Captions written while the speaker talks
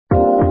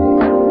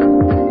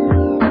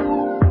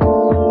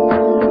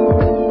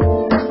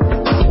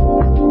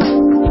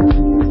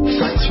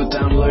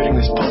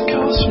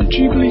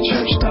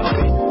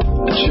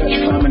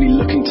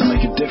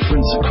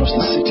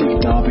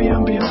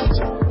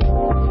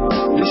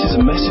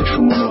a message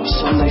from one of our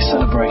Sunday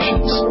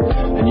celebrations,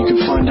 and you can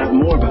find out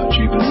more about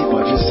Jubilee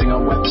by visiting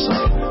our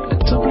website at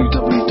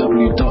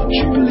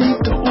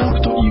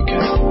www.jubilee.org.uk.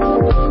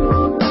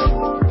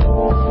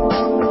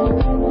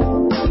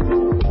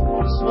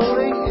 This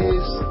morning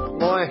is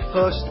my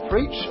first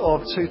preach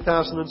of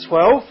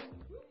 2012.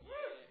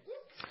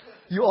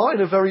 You are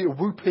in a very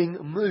whooping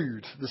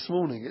mood this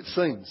morning, it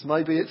seems.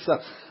 Maybe it's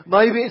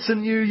a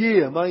new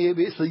year.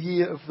 Maybe it's the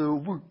year of the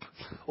whoop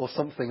or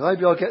something.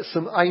 Maybe I'll get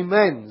some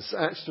amens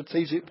at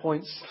strategic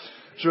points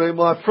during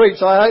my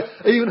preach. I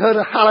even heard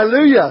a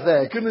hallelujah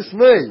there. Goodness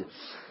me.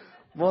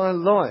 My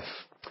life.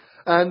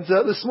 And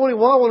this morning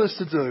what I want us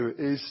to do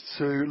is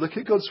to look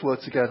at God's Word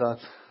together.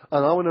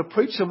 And I want to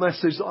preach a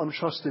message that I'm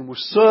trusting will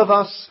serve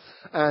us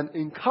and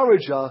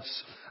encourage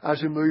us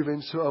as we move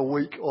into a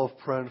week of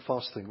prayer and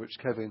fasting, which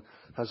Kevin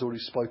has already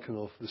spoken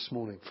of this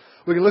morning.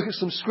 We're going to look at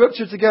some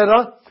scripture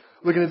together.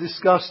 We're going to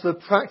discuss the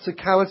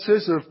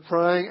practicalities of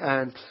praying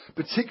and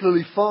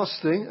particularly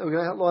fasting. We're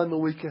going to outline the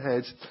week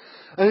ahead.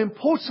 And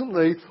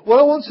importantly, what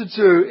I want to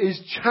do is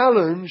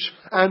challenge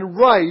and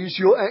raise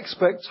your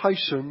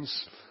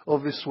expectations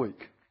of this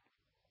week.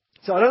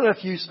 So I don't know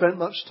if you spent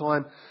much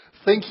time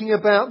thinking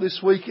about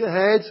this week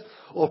ahead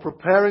or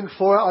preparing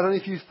for it. I don't know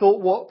if you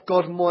thought what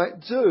God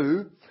might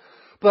do.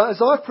 But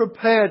as I've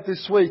prepared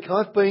this week,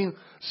 I've been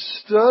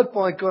stirred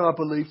by God, I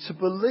believe, to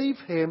believe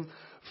Him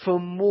for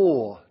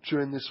more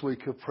during this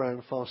week of prayer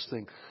and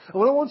fasting. And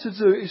what I want to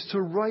do is to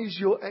raise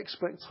your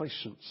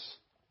expectations.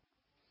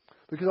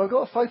 Because I've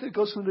got faith that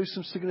God's going to do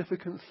some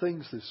significant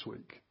things this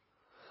week.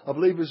 I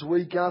believe as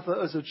we gather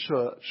as a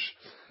church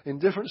in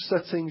different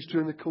settings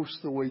during the course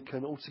of the week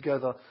and all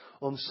together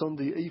on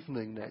Sunday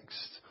evening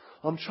next,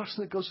 I'm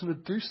trusting that God's going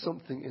to do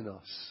something in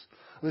us.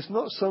 And it's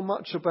not so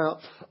much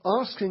about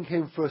asking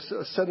Him for a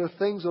set of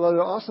things, although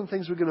there are some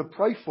things we're going to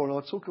pray for, and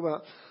I'll talk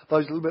about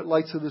those a little bit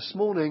later this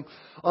morning.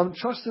 I'm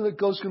trusting that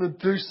God's going to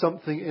do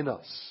something in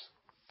us.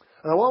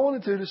 And what I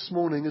want to do this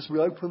morning as we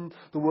open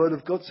the Word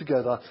of God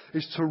together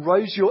is to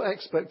raise your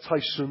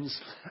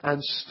expectations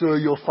and stir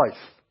your faith.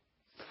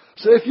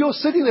 So if you're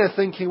sitting there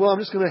thinking, well, I'm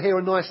just going to hear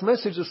a nice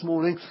message this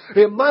morning,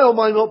 it may or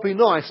may not be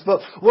nice,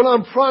 but what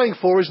I'm praying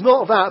for is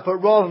not that, but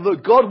rather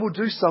that God will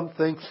do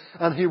something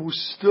and He will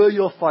stir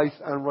your faith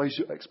and raise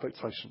your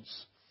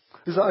expectations.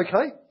 Is that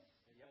okay?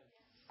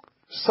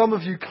 Some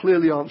of you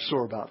clearly aren't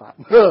sure about that.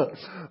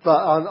 But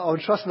I'm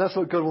trusting that's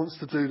what God wants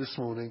to do this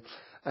morning,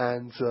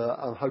 and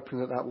I'm hoping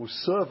that that will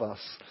serve us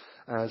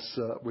as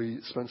we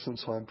spend some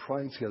time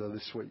praying together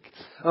this week.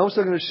 I'm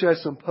also going to share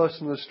some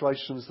personal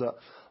illustrations that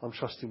I'm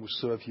trusting will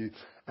serve you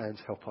and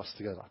help us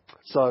together.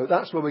 So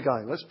that's where we're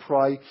going. Let's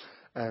pray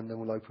and then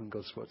we'll open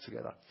God's Word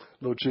together.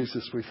 Lord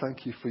Jesus, we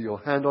thank You for Your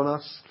hand on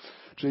us.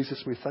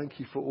 Jesus, we thank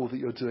You for all that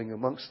You're doing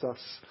amongst us.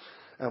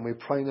 And we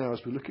pray now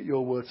as we look at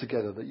Your Word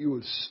together that You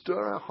would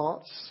stir our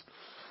hearts,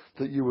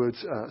 that You would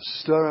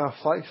stir our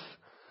faith,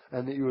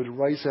 and that You would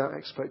raise our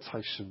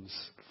expectations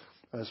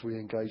as we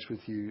engage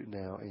with You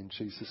now. In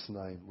Jesus'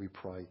 name we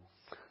pray.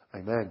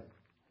 Amen.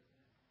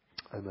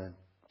 Amen.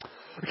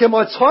 Okay,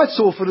 my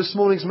title for this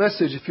morning's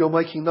message, if you're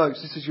making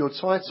notes, this is your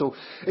title.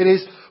 It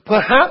is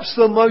Perhaps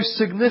the Most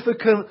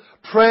Significant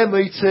Prayer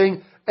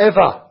Meeting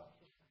Ever?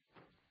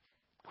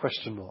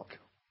 Question mark.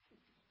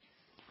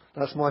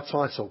 That's my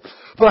title.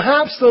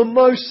 Perhaps the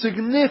most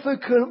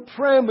significant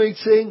prayer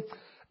meeting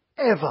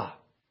ever.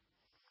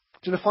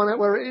 Do you want to find out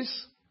where it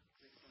is?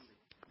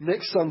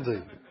 Next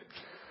Sunday.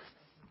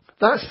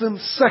 That's the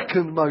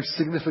second most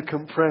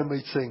significant prayer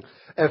meeting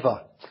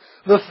ever.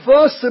 The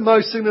first and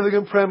most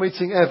significant prayer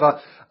meeting ever,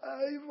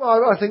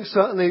 I think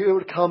certainly it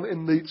would come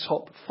in the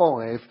top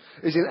 5,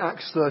 is in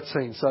Acts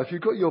 13. So if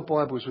you've got your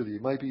Bibles with you,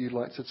 maybe you'd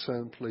like to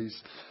turn please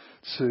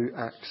to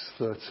Acts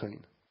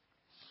 13.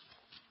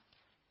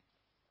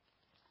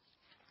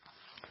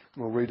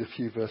 We'll read a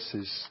few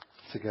verses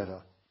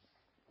together.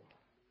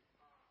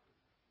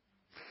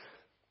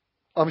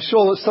 I'm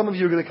sure that some of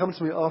you are going to come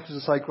to me after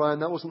to say, Graham,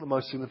 that wasn't the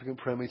most significant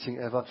prayer meeting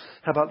ever.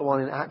 How about the one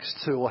in Acts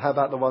 2, or how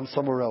about the one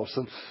somewhere else?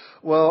 And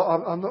well,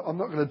 I'm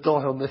not going to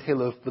die on the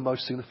hill of the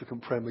most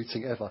significant prayer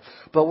meeting ever.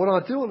 But what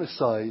I do want to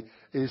say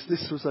is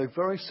this was a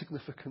very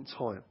significant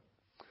time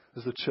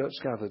as the church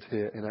gathered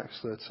here in Acts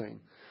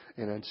 13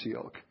 in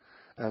Antioch.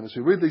 And as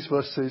we read these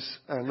verses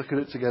and look at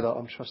it together,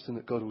 I'm trusting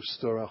that God will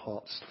stir our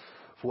hearts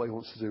for what He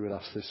wants to do with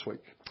us this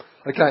week.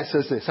 Okay, it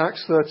says this,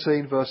 Acts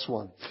 13 verse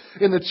 1.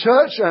 In the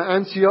church at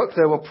Antioch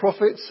there were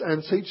prophets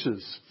and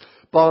teachers.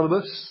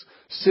 Barnabas,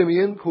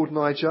 Simeon called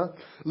Niger,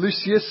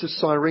 Lucius of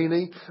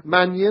Cyrene,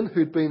 Manaen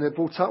who'd been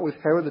brought up with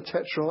Herod the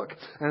Tetrarch,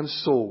 and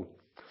Saul.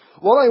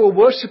 While they were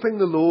worshipping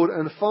the Lord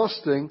and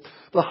fasting,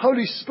 the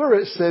Holy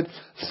Spirit said,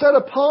 Set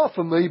apart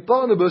for me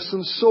Barnabas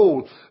and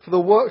Saul for the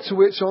work to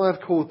which I have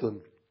called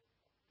them.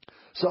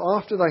 So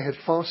after they had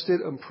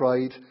fasted and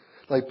prayed,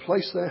 they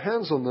placed their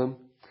hands on them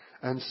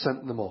and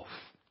sent them off.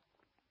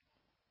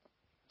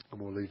 And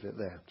we'll leave it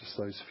there, just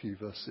those few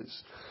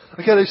verses.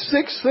 Okay, there's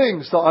 6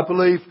 things that I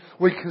believe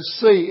we can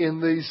see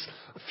in these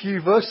few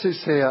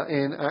verses here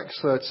in Acts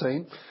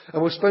 13.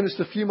 And we'll spend just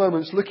a few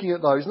moments looking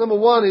at those. Number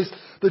 1 is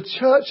the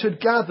church had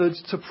gathered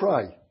to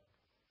pray.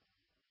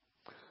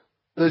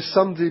 There's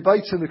some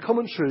debate in the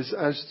commentaries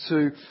as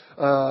to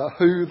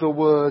who the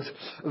word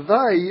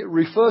they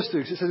refers to.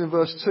 It says in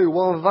verse 2,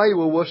 while they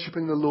were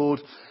worshipping the Lord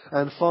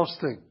and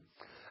fasting.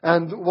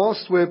 And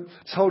whilst we're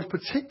told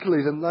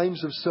particularly the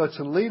names of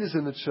certain leaders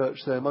in the church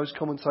there, most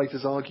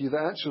commentators argue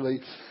that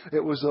actually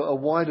it was a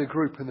wider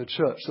group in the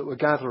church that were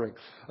gathering,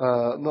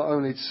 not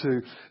only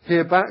to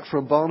hear back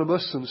from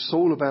Barnabas and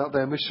Saul about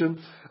their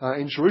mission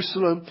in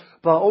Jerusalem,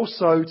 but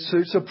also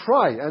to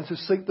pray and to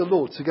seek the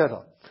Lord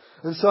together.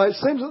 And so it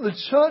seems that the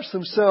church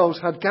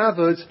themselves had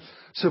gathered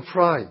to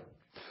pray.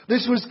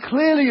 This was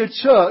clearly a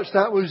church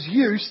that was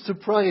used to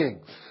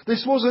praying.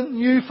 This wasn't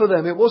new for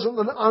them. It wasn't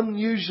an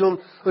unusual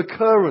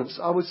occurrence,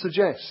 I would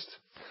suggest.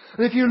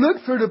 And if you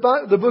look through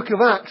the book of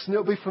Acts, and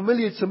it'll be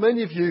familiar to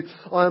many of you,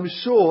 I am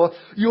sure,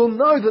 you'll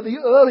know that the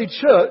early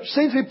church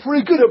seemed to be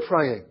pretty good at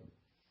praying.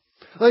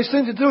 They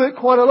seemed to do it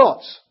quite a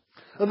lot.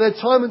 And then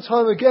time and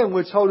time again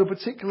we're told of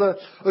particular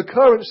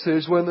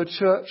occurrences when the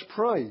church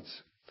prayed.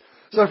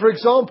 So for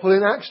example,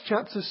 in Acts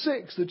chapter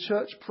 6, the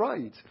church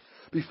prayed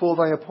before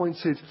they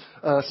appointed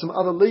some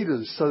other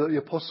leaders so that the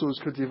apostles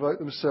could devote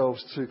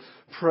themselves to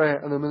prayer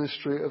and the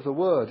ministry of the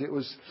word. It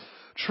was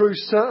true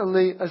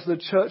certainly as the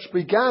church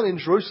began in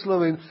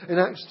Jerusalem in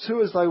Acts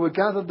 2, as they were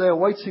gathered there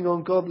waiting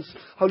on God. The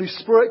Holy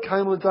Spirit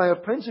came on the day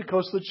of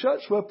Pentecost. The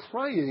church were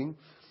praying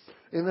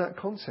in that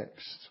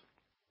context.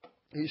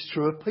 It's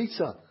true of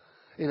Peter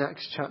in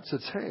Acts chapter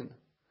 10.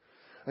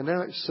 And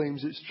now it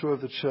seems it's true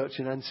of the church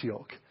in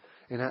Antioch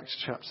in Acts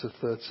chapter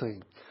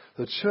 13.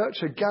 The church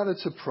had gathered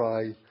to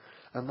pray,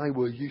 and they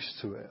were used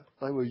to it.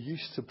 They were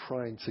used to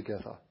praying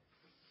together.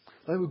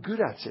 They were good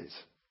at it.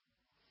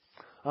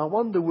 I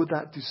wonder, would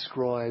that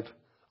describe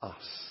us?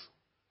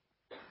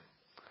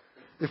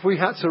 If we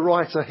had to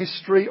write a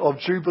history of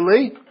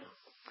Jubilee,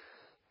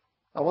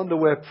 I wonder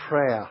where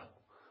prayer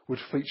would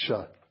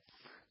feature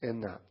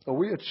in that. Are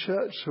we a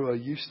church who are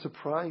used to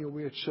praying? Are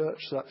we a church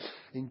that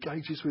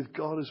engages with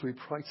God as we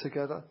pray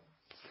together?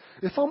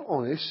 If I'm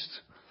honest,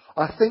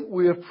 I think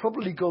we have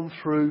probably gone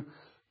through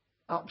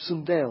ups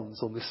and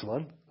downs on this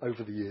one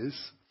over the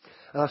years.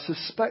 And I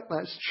suspect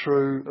that's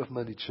true of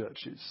many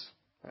churches,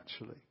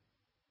 actually.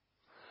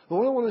 But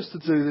what I want us to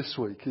do this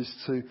week is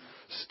to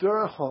stir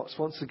our hearts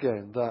once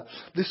again that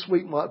this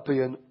week might be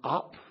an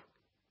up,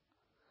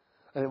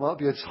 and it might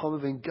be a time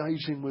of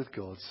engaging with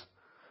God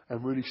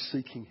and really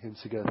seeking Him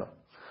together.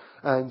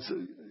 And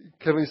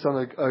Kevin's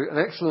done an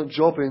excellent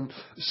job in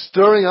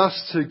stirring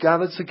us to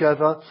gather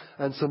together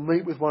and to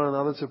meet with one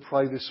another to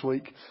pray this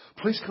week.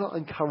 Please can I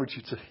encourage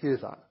you to hear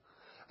that?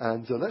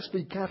 And let's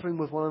be gathering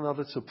with one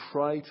another to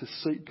pray, to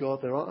seek God.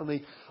 There aren't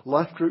any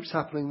life groups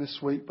happening this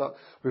week, but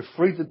we've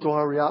freed the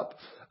diary up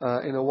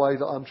in a way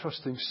that I'm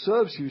trusting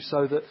serves you,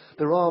 so that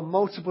there are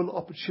multiple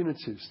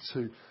opportunities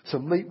to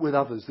meet with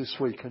others this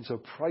week and to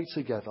pray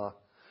together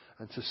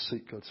and to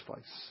seek God's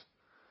face.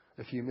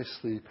 If you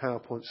missed the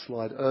PowerPoint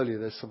slide earlier,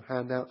 there's some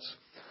handouts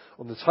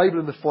on the table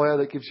in the foyer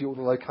that gives you all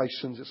the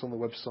locations. It's on the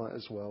website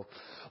as well.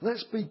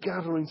 Let's be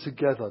gathering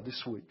together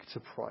this week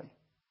to pray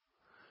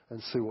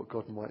and see what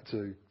God might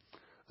do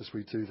as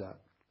we do that.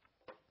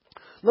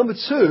 Number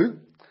 2,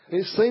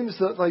 it seems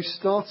that they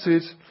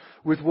started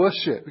with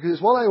worship, because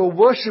it's while they were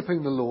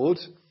worshipping the Lord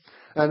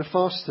and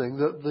fasting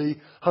that the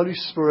Holy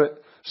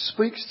Spirit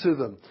speaks to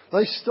them.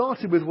 They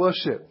started with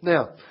worship.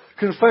 Now,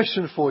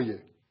 confession for you.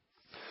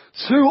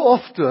 Too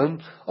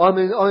often, I'm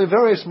in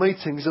various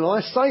meetings and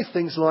I say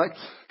things like,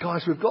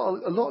 guys, we've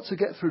got a lot to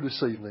get through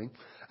this evening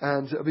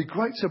and it'd be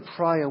great to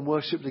pray and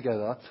worship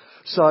together.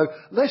 So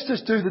let's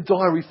just do the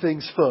diary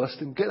things first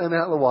and get them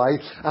out of the way,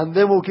 and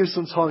then we'll give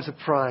some time to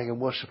praying and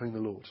worshipping the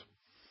Lord.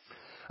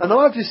 And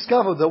I've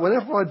discovered that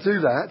whenever I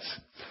do that,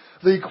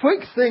 the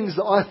quick things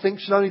that I think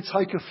should only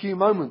take a few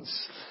moments,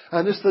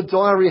 and just the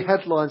diary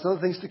headlines and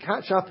other things to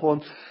catch up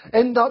on,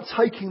 end up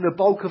taking the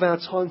bulk of our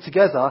time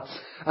together,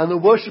 and the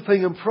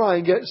worshipping and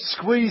praying gets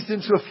squeezed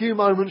into a few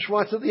moments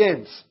right at the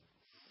end.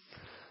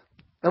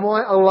 Am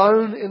I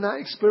alone in that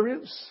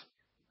experience?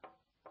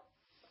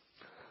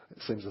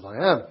 It seems that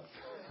I am.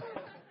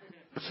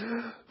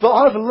 But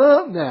I've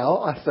learnt now,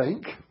 I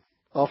think,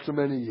 after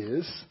many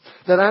years,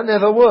 that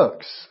never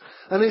works.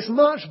 And it's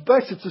much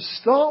better to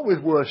start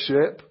with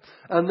worship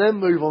and then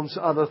move on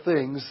to other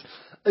things,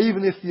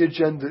 even if the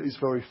agenda is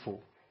very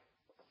full.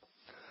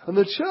 And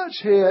the church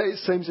here, it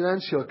seems in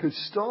Antioch, had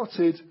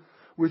started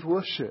with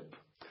worship.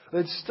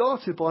 They'd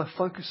started by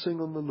focusing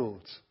on the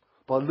Lord,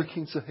 by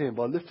looking to Him,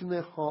 by lifting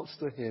their hearts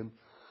to Him,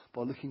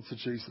 by looking to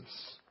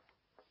Jesus.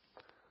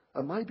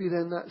 And maybe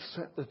then that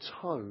set the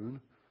tone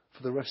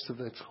for the rest of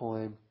their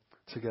time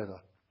together.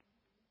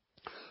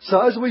 So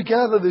as we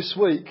gather this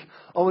week,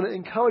 I want to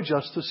encourage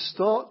us to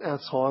start our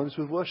times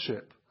with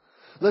worship.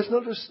 Let's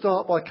not just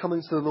start by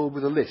coming to the Lord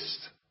with a list.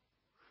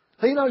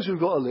 He knows we've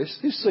got a list.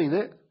 He's seen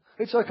it.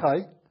 It's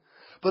okay.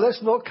 But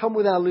let's not come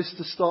with our list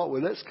to start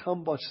with. Let's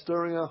come by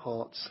stirring our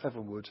hearts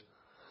heavenward,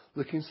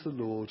 looking to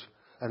the Lord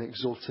and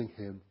exalting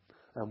Him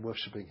and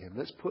worshipping Him.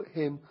 Let's put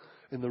Him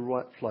in the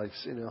right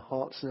place in our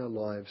hearts and our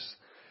lives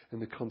in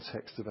the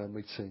context of our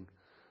meeting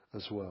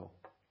as well.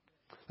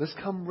 Let's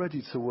come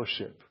ready to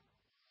worship.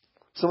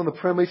 Some of the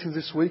prayer meetings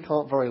this week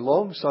aren't very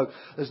long, so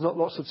there's not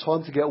lots of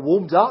time to get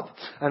warmed up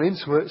and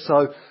into it.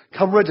 So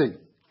come ready.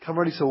 Come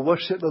ready to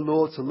worship the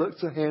Lord, to look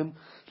to Him,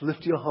 to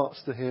lift your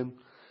hearts to Him,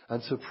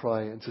 and to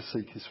pray and to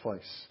seek His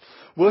face.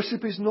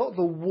 Worship is not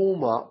the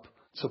warm-up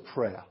to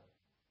prayer.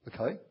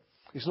 Okay?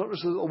 It's not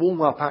just a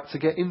warm-up act to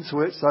get into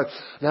it. So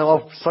now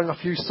I've sung a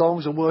few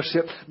songs and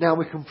worship. Now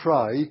we can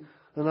pray.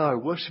 No,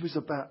 worship is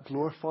about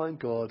glorifying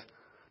God,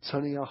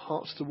 turning our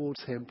hearts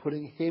towards Him,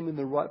 putting Him in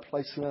the right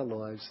place in our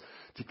lives,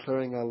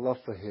 declaring our love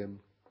for Him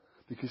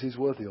because He's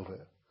worthy of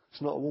it.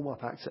 It's not a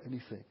warm-up act to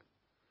anything.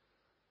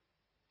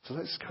 So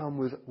let's come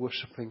with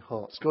worshipping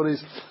hearts. God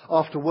is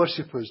after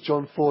worshippers.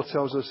 John 4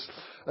 tells us,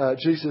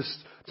 Jesus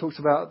talks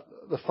about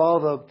the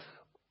Father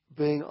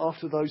being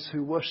after those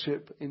who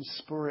worship in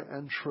spirit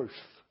and truth.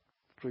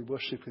 We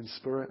worship in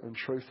spirit and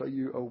truth. Are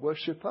you a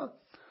worshipper?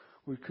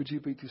 Could you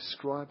be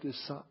described as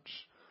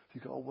such? If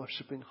you've got a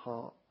worshipping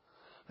heart,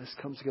 let's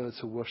come together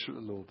to worship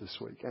the Lord this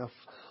week. Our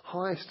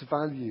highest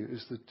value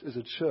as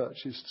a church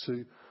is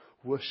to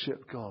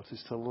worship God,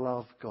 is to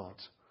love God.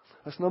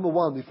 That's number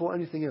one before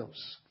anything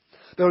else.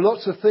 There are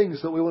lots of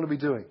things that we want to be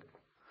doing.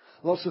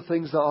 Lots of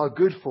things that are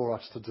good for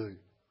us to do.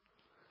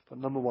 But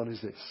number one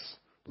is this.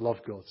 Love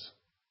God.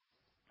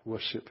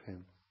 Worship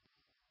Him.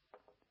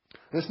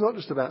 And it's not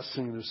just about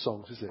singing the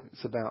songs, is it?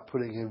 It's about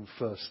putting Him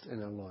first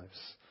in our lives.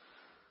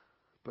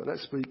 But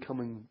let's be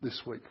coming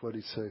this week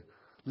ready to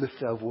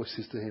lift our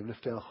voices to Him,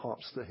 lift our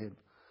hearts to Him,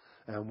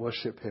 and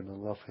worship Him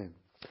and love Him.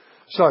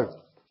 So,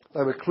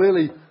 they were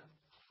clearly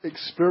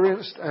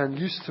experienced and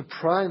used to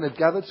pray, and they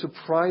gathered to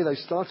pray. They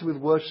started with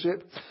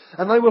worship,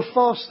 and they were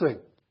fasting.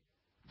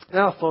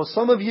 Now, for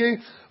some of you,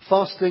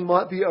 fasting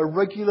might be a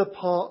regular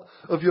part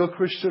of your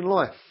Christian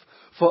life.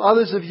 For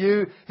others of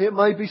you, it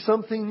may be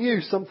something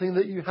new, something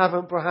that you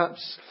haven't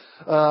perhaps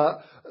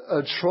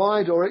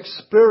tried or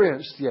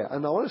experienced yet.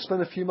 And I want to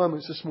spend a few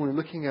moments this morning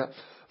looking at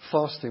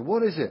fasting.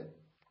 What is it?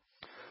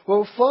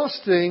 Well,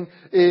 fasting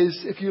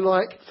is, if you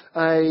like,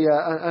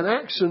 an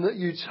action that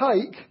you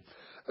take,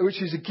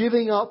 which is a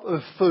giving up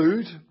of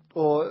food,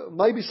 or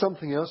maybe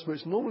something else, but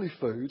it's normally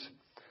food,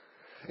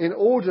 in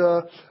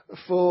order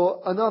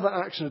for another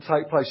action to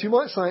take place. You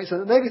might say it's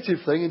a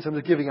negative thing in terms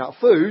of giving up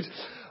food,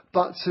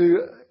 but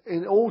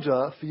in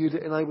order for you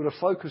to enable to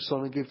focus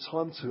on and give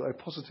time to a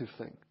positive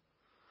thing,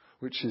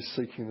 which is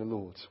seeking the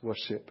Lord,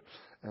 worship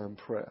and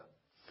prayer.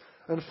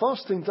 And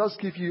fasting does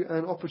give you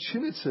an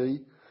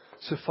opportunity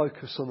to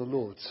focus on the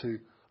Lord, to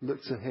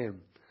look to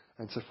Him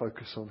and to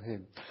focus on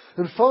Him.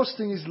 And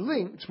fasting is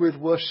linked with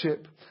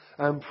worship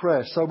and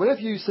prayer. So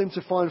whenever you seem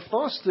to find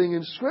fasting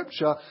in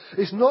Scripture,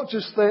 it's not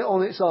just there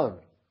on its own.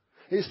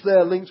 It's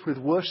there linked with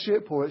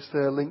worship, or it's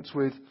there linked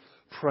with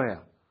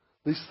prayer.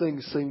 These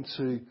things seem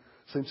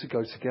to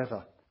go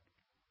together.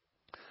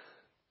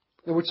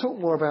 Now we'll talk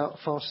more about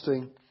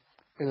fasting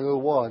in a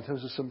little while in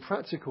terms of some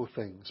practical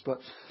things. But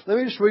let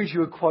me just read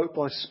you a quote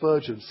by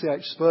Spurgeon.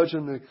 C.H.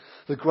 Spurgeon,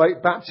 the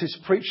great Baptist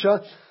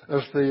preacher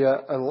of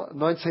the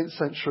 19th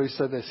century,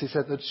 said this. He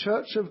said, "The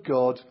Church of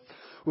God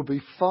would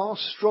be far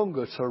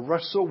stronger to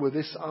wrestle with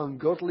this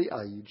ungodly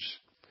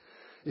age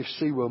if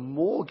she were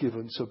more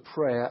given to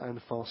prayer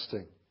and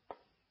fasting.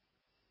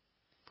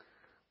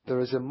 There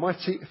is a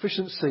mighty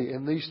efficiency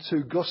in these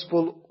two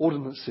gospel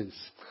ordinances.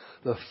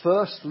 The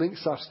first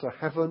links us to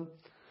heaven.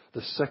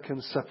 The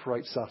second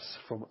separates us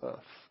from earth."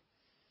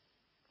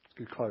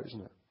 Good quote,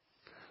 isn't it?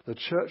 The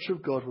Church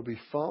of God would be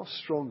far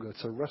stronger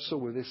to wrestle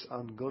with this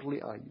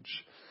ungodly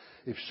age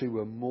if she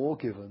were more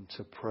given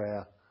to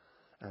prayer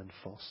and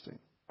fasting.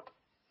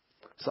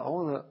 So I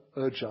want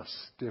to urge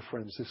us, dear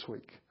friends, this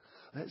week,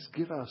 let's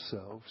give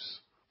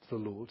ourselves to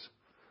the Lord.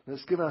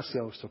 Let's give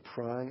ourselves to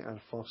praying and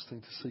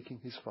fasting, to seeking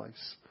His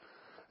face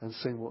and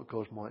seeing what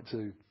God might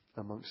do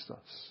amongst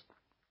us.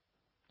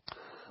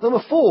 Number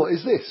 4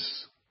 is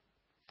this.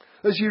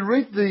 As you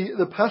read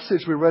the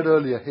passage we read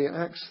earlier here,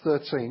 Acts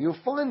 13, you'll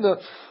find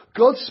that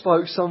God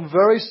spoke some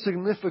very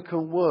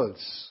significant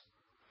words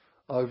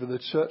over the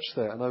church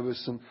there and over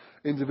some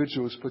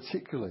individuals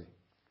particularly.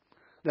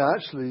 Now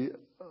actually,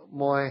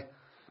 my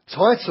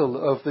title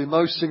of the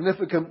most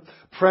significant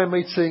prayer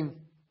meeting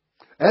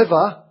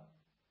ever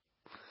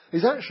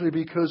is actually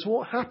because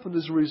what happened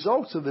as a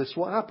result of this,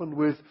 what happened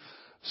with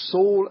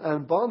Saul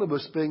and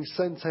Barnabas being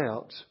sent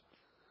out,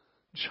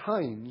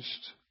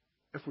 changed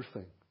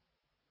everything.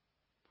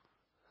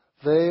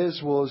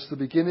 Theirs was the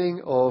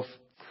beginning of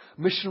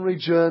missionary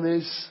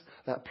journeys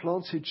that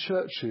planted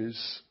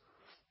churches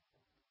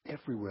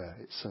everywhere,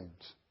 it seemed.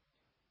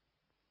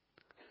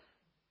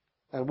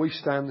 And we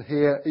stand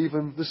here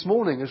even this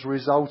morning as a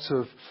result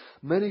of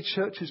many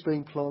churches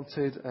being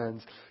planted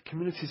and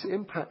communities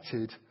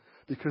impacted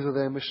because of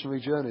their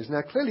missionary journeys.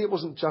 Now, clearly it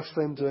wasn't just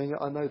them doing it.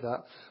 I know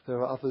that. There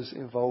are others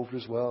involved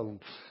as well.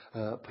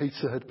 And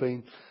Peter had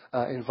been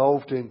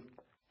involved in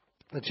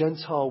the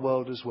Gentile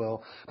world as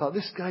well. But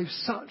this gave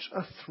such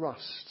a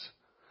thrust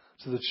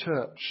to the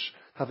church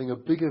having a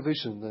bigger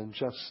vision than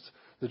just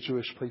the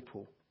Jewish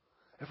people.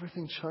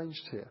 Everything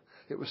changed here.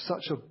 It was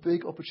such a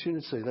big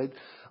opportunity.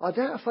 I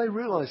doubt if they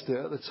realised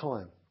it at the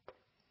time.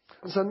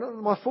 And so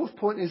my fourth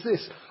point is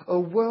this. A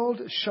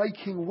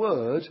world-shaking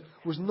word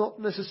was not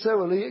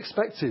necessarily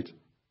expected.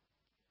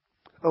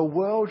 A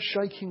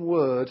world-shaking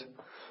word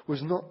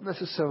was not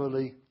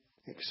necessarily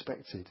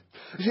expected.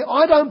 You see,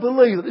 I don't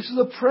believe that this is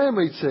a prayer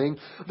meeting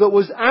that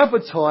was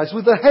advertised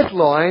with the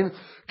headline,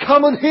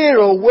 "Come and hear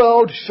a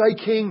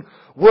world-shaking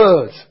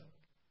word."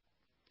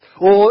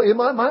 Or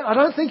I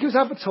don't think it was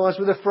advertised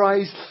with the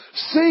phrase,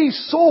 "See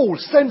Saul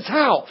sent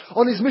out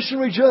on his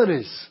missionary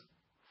journeys."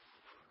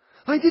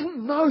 They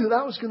didn't know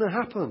that was going to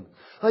happen.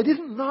 They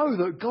didn't know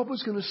that God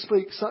was going to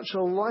speak such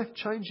a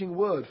life-changing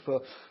word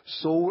for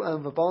Saul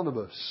and for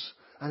Barnabas,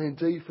 and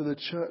indeed for the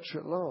church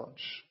at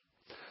large.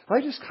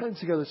 They just came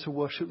together to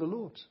worship the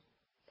Lord,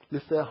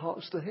 lift their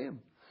hearts to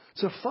Him,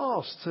 to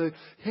fast, to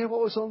hear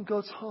what was on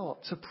God's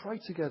heart, to pray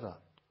together.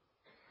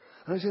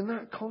 And it was in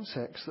that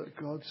context that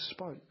God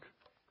spoke.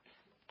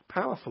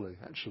 Powerfully,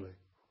 actually.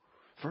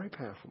 Very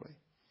powerfully.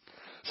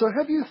 So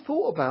have you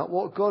thought about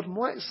what God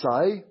might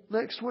say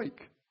next week?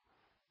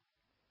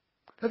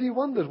 Have you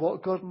wondered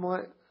what God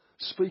might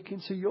speak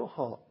into your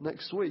heart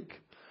next week?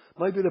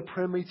 Maybe at a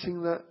prayer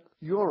meeting that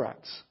you're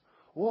at.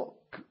 What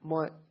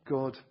might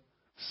God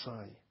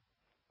say?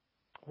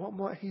 What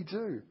might He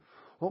do?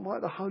 What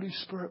might the Holy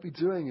Spirit be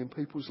doing in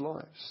people's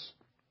lives?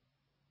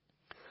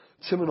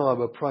 Tim and I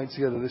were praying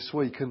together this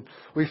week, and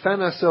we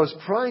found ourselves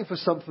praying for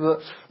something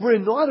that really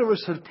neither of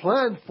us had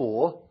planned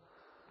for,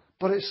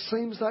 but it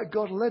seems that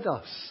God led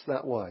us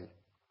that way.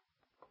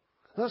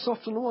 That's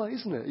often the way,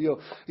 isn't it? You're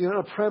in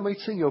a prayer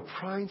meeting, you're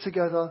praying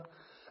together,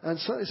 and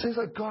so it seems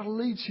like God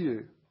leads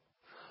you.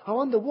 I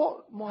wonder,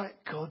 what might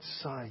God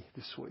say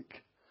this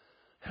week?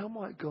 How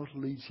might God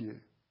lead you?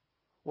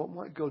 What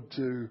might God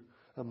do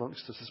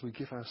amongst us as we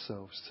give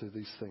ourselves to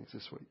these things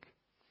this week?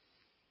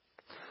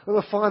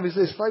 Number 5 is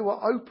this. They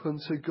were open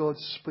to God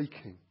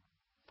speaking.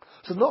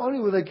 So not only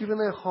were they giving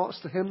their hearts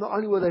to Him, not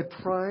only were they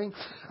praying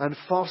and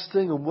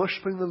fasting and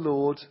worshipping the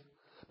Lord,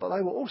 but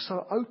they were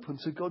also open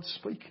to God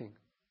speaking.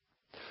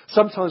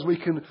 Sometimes we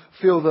can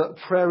feel that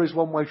prayer is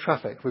one-way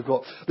traffic. We've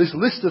got this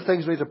list of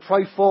things we need to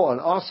pray for and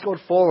ask God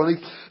for, and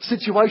these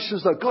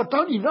situations that, God,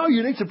 don't you know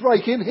you need to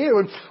break in here,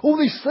 and all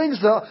these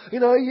things that,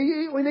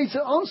 we need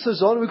to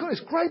answers on. We've got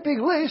this great big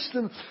list,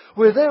 and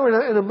we're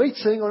there in a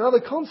meeting or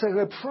another context,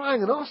 we're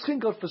praying and asking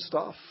God for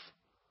stuff.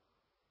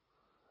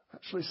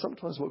 Actually,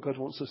 sometimes what God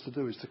wants us to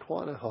do is to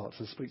quiet our hearts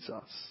and speak to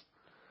us.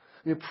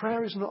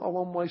 Prayer is not a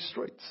one-way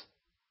street.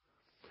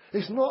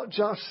 It's not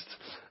just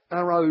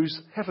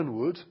arrows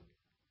heavenward,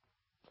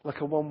 like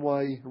a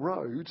one-way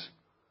road,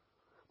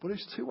 but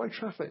it's two-way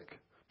traffic.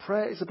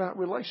 Prayer is about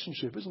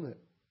relationship, isn't it?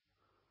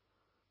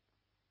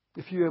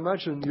 If you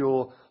imagine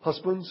your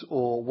husband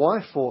or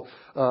wife or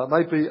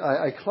maybe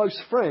a close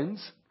friend,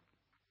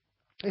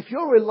 if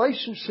your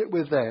relationship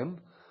with them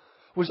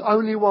was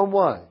only one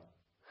way,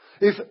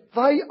 if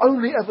they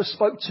only ever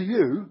spoke to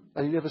you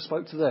and you never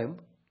spoke to them,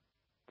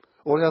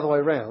 or the other way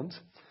around,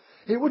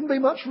 it wouldn't be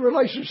much of a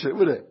relationship,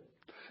 would it?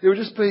 It would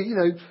just be,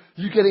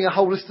 you getting a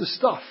whole list of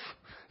stuff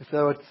if they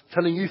were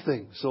telling you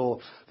things, or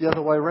the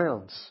other way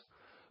around.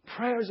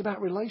 Prayer is about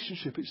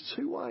relationship. It's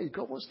two-way.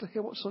 God wants to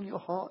hear what's on your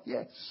heart,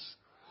 yes,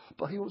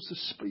 but He wants to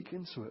speak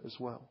into it as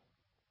well.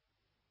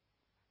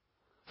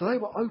 So they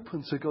were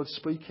open to God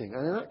speaking,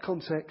 and in that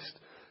context,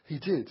 He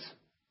did.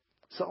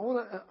 So I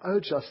want to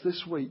urge us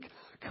this week,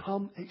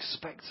 come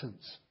expectant.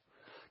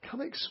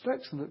 Come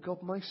expectant that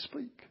God may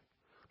speak.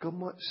 God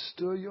might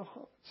stir your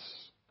hearts.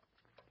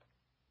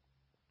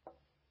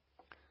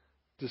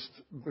 Just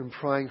been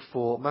praying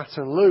for Matt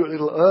and Lou a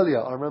little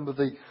earlier. I remember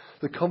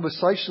the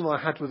conversation I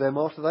had with them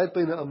after they'd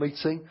been at a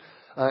meeting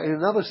in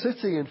another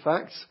city, in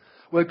fact,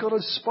 where God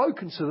had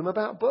spoken to them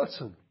about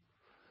Burton.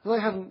 And they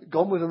hadn't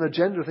gone with an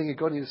agenda thinking,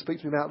 God, you need to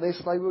speak to me about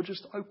this. They were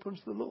just open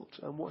to the Lord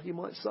and what He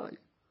might say.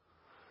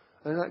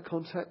 And in that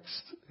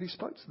context, He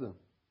spoke to them.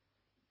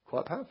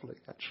 Quite powerfully,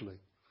 actually.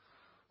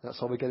 That's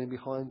how we're getting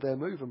behind their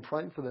move and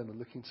praying for them and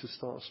looking to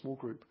start a small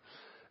group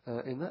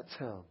in that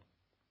town.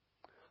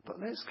 But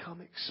let's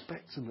come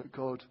expecting that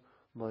God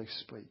may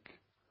speak.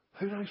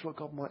 Who knows what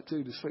God might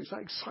do this week? Does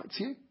that excite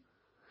you?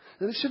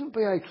 Now, this shouldn't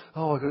be I've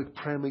got a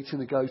prayer meeting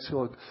to go to,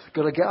 I've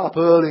got to get up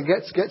early and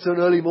get to an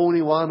early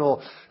morning one, or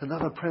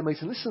another prayer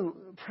meeting. Listen,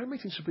 prayer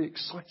meetings should be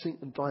exciting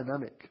and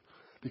dynamic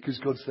because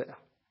God's there.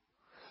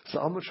 So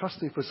I'm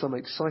trusting for some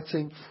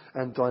exciting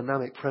and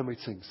dynamic prayer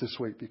meetings this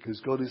week because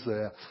God is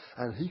there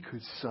and He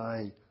could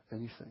say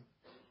anything.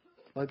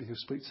 Maybe He'll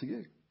speak to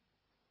you.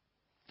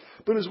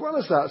 But as well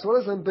as that, as well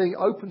as them being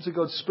open to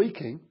God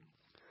speaking,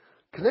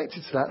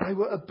 connected to that, they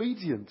were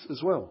obedient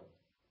as well.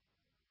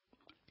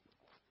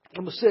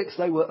 Number 6,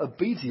 they were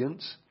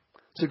obedient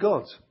to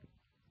God.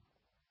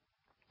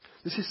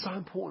 This is so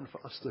important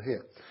for us to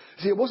hear.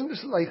 See, it wasn't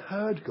just that they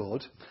heard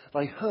God,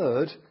 they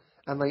heard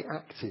and they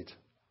acted.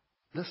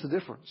 That's the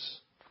difference.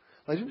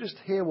 They didn't just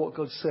hear what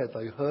God said,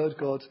 they heard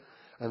God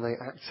and they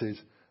acted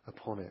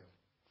upon it.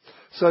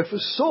 So for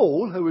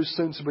Saul, who was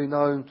soon to be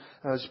known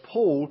as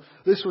Paul,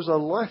 this was a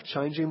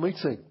life-changing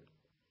meeting.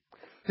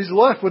 His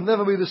life would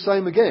never be the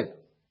same again.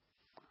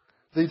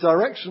 The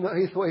direction that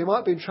he thought he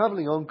might be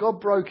travelling on,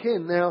 God broke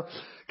in. Now,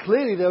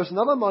 clearly there was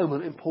another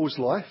moment in Paul's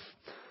life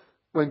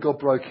when God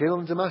broke in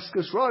on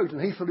Damascus Road,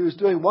 and he thought he was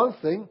doing one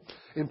thing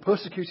in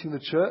persecuting the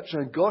church,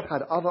 and God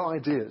had other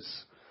ideas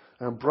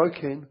and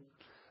broke in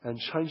and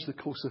changed the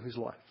course of his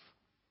life.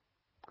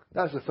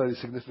 That was a fairly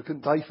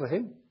significant day for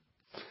him.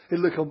 He'd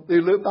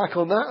look back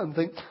on that and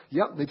think,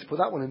 yep, need to put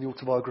that one in the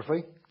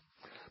autobiography.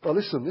 But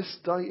listen, this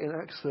day in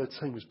Acts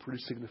 13 was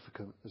pretty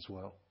significant as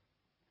well.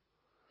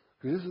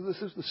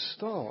 This is the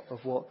start of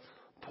what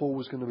Paul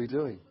was going to be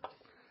doing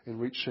in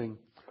reaching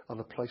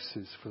other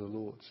places for the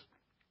Lord.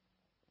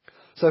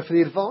 So for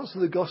the advance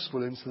of the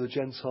gospel into the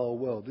Gentile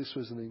world, this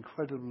was an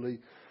incredibly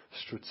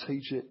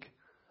strategic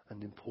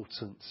and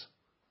important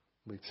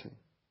meeting.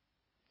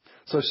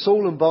 So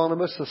Saul and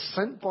Barnabas are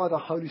sent by the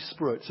Holy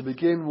Spirit to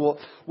begin what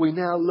we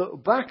now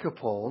look back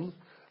upon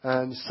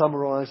and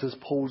summarise as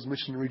Paul's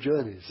missionary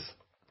journeys.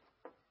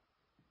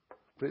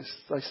 But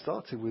they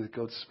started with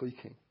God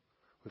speaking,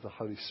 with the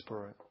Holy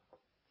Spirit.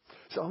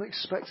 So I'm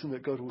expecting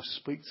that God will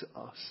speak to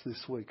us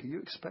this week. Are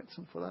you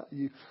expecting for that? Are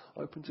you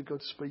open to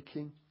God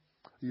speaking?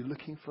 Are you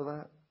looking for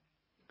that?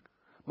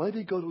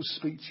 Maybe God will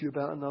speak to you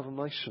about another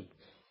nation.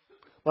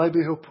 Maybe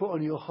He'll put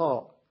on your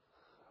heart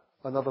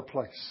another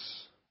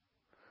place.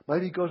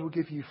 Maybe God will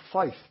give you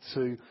faith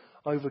to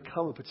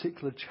overcome a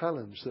particular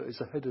challenge that is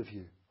ahead of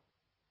you.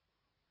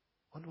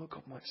 I wonder what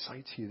God might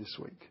say to you this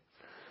week.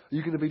 Are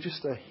you going to be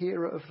just a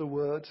hearer of the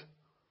word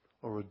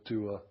or a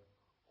doer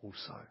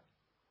also?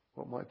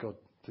 What might God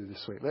do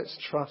this week? Let's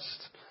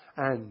trust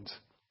and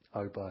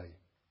obey,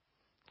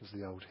 as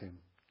the old hymn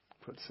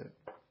puts it.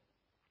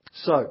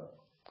 So,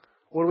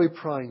 what are we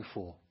praying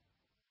for?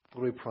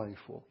 What are we praying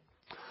for?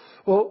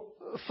 Well,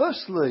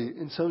 firstly,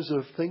 in terms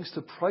of things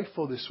to pray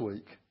for this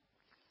week,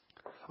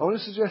 I want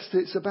to suggest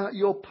it's about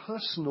your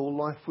personal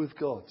life with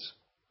God.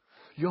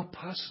 Your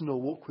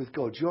personal walk with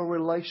God. Your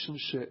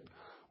relationship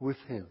with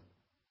Him.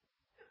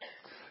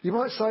 You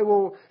might say,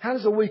 well, how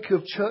does a week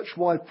of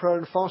church-wide prayer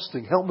and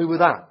fasting help me with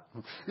that?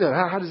 You know,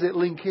 how does it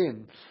link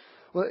in?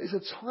 Well, it's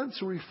a time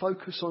to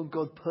refocus on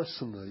God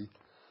personally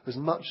as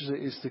much as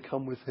it is to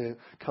come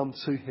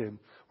to Him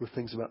with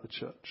things about the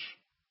church.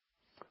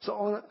 So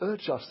I want to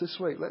urge us this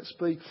week, let's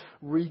be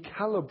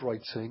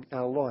recalibrating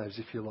our lives,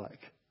 if you like.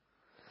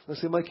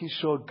 Let's be making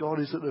sure God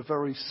is at the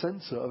very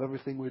centre of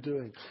everything we're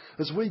doing.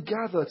 As we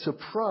gather to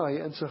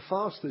pray and to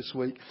fast this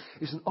week,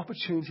 it's an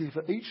opportunity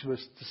for each of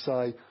us to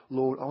say,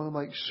 Lord, I want to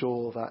make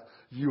sure that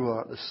you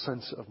are at the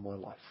centre of my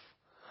life.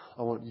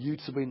 I want you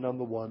to be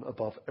number one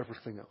above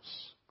everything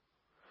else.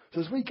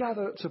 So as we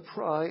gather to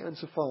pray and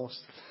to fast,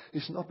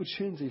 it's an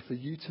opportunity for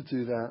you to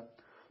do that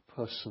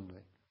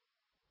personally.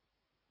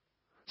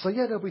 So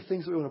yeah, there'll be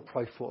things that we want to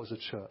pray for as a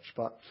church,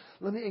 but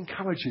let me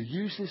encourage you,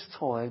 use this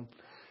time,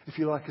 if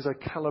you like, as a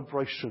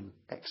calibration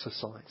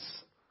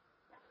exercise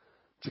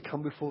to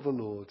come before the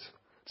Lord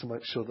to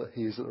make sure that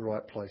He is at the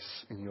right place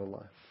in your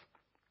life.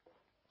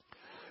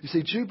 You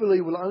see,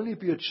 Jubilee will only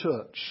be a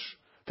church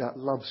that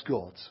loves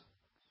God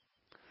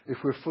if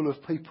we're full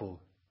of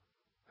people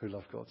who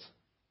love God.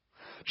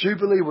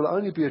 Jubilee will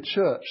only be a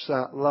church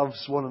that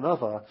loves one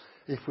another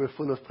if we're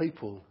full of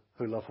people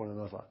who love one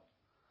another.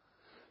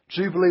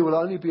 Jubilee will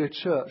only be a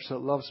church that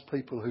loves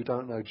people who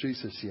don't know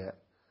Jesus yet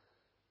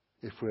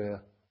if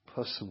we're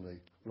personally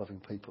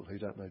loving people who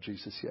don't know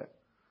Jesus yet.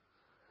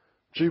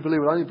 Jubilee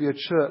will only be a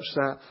church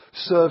that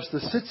serves the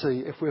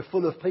city if we're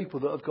full of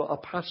people that have got a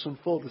passion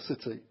for the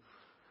city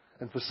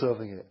and for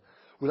serving it.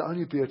 Will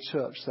only be a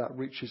church that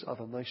reaches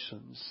other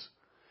nations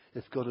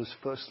if God has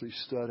firstly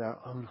stirred our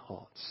own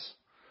hearts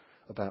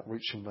about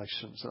reaching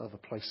nations and other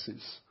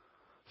places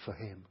for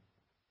Him.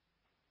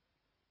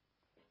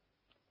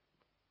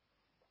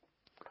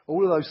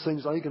 All of those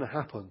things are only going to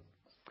happen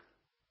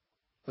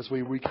as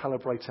we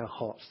recalibrate our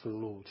hearts to the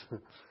Lord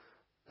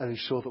and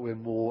ensure that we're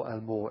more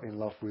and more in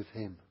love with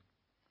Him.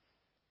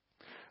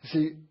 You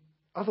see,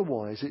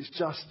 otherwise it's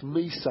just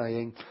me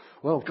saying,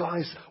 well,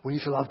 guys, we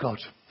need to love God.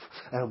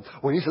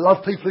 We need to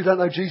love people who don't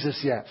know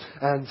Jesus yet.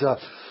 And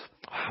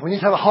we need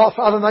to have a heart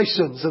for other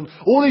nations and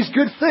all these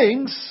good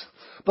things.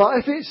 But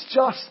if it's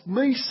just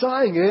me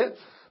saying it,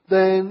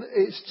 then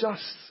it's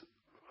just,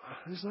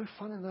 there's no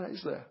fun in that,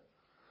 is there?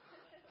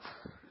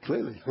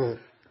 Clearly.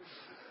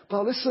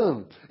 But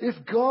listen, if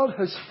God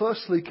has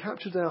firstly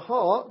captured our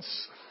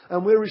hearts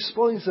and we're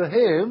responding to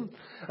Him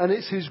and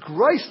it's His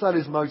grace that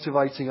is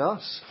motivating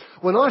us,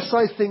 when I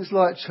say things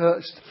like,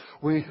 church,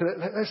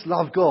 let's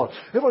love God,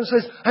 everyone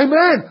says,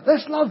 amen,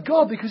 let's love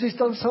God because He's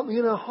done something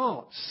in our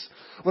hearts.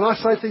 When I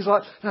say things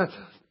like,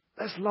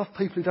 let's love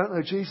people who don't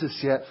know Jesus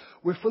yet,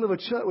 we're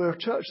a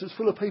church that's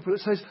full of people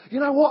that says, you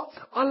know what?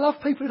 I love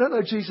people who don't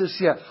know Jesus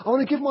yet. I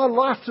want to give my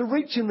life to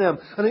reaching them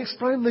and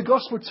explaining the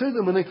gospel to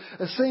them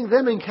and seeing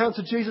them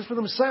encounter Jesus for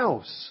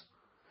themselves.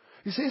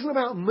 You see, it isn't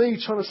about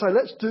me trying to say,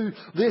 let's do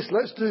this,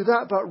 let's do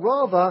that, but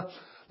rather,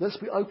 Let's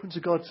be open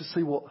to God to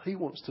see what He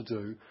wants to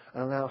do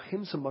and allow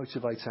Him to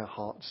motivate our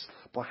hearts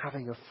by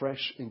having a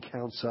fresh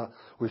encounter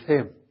with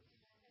Him.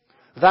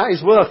 That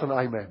is worth an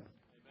amen.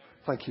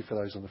 Thank you for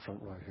those on the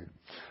front row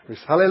who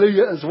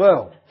hallelujah as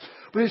well.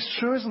 But it's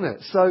true, isn't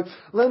it? So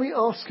let me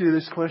ask you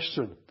this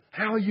question.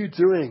 How are you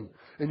doing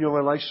in your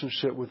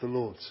relationship with the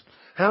Lord?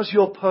 How's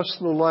your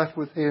personal life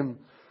with Him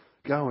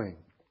going?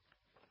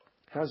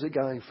 How's it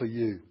going for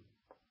you?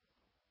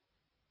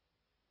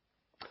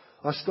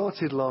 I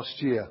started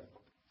last year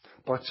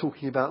by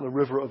talking about the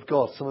river of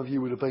God. Some of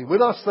you would have been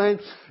with us then.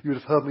 You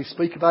would have heard me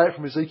speak about it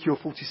from Ezekiel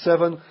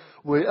 47. That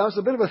was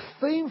a bit of a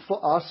theme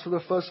for us for the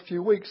first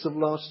few weeks of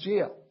last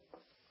year.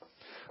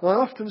 And I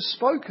often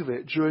spoke of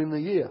it during the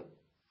year.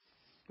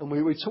 And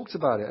we talked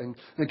about it and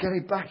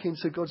getting back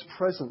into God's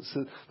presence,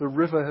 the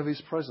river of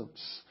His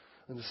presence,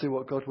 and to see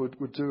what God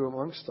would do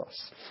amongst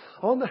us.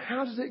 I wonder,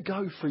 how did it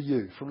go for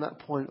you from that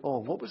point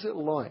on? What was it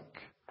like?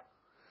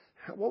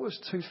 What was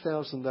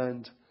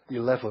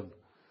 2011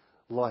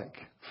 like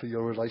for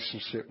your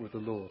relationship with the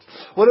Lord?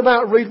 What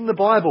about reading the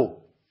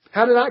Bible?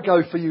 How did that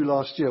go for you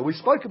last year? We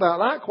spoke about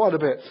that quite a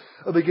bit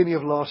at the beginning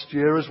of last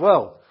year as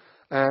well.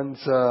 And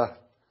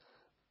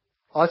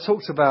I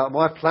talked about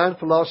my plan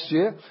for last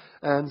year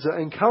and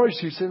encouraged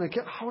you to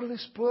get hold of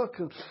this book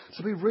and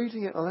to be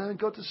reading it, allowing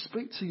God to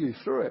speak to you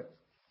through it.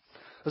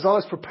 As I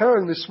was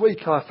preparing this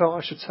week, I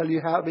felt I should tell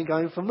you how it had been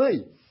going for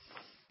me.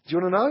 Do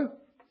you want to know?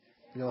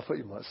 Yeah, I thought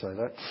you might say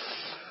that.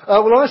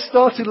 Well, I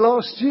started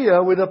last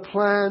year with a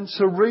plan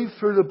to read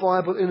through the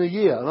Bible in a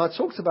year, and I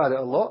talked about it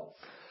a lot.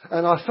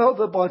 And I felt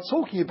that by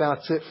talking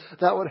about it,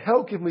 that would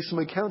help give me some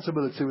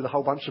accountability with a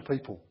whole bunch of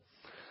people.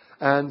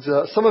 And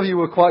some of you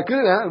were quite good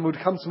at that and would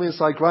come to me and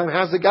say, Graham,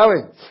 how's it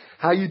going?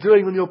 How are you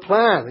doing on your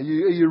plan? Are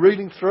you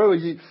reading through? Are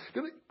you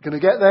going to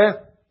get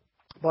there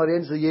by the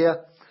end of the year?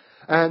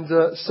 And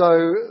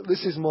so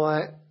this is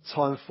my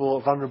time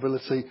for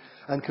vulnerability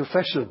and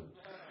confession,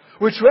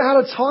 which we're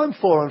out of time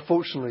for,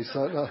 unfortunately.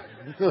 So,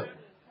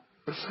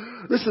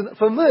 listen,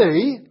 for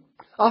me,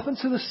 up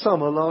until the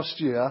summer last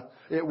year,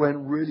 it went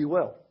really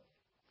well.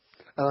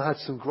 And I had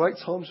some great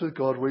times with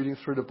God reading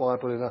through the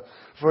Bible in a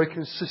very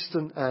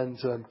consistent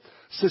and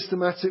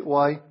systematic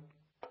way.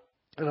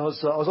 And I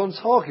was on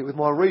target with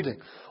my reading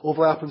all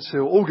the way up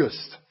until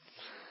August.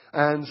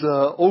 And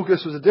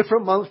August was a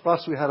different month for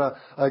us. We had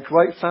a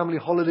great family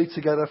holiday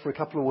together for a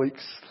couple of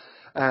weeks.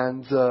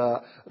 And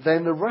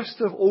then the rest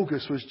of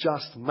August was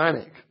just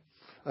manic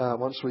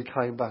once we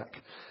came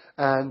back.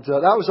 And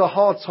that was a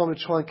hard time to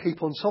try and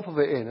keep on top of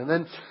it in. And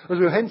then as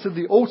we entered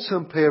the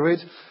autumn period,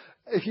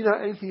 if you know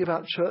anything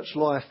about church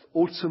life,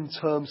 autumn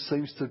term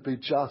seems to be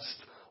just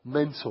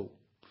mental.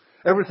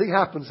 Everything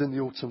happens in the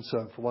autumn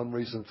term for one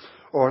reason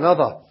or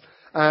another.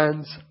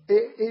 And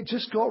it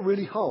just got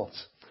really hard.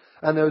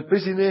 And there was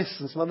busyness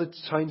and some other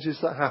changes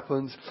that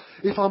happened.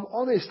 If I'm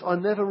honest, I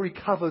never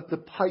recovered the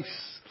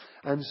pace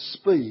and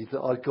speed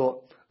that I got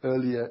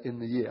earlier in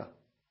the year.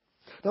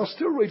 Now, I was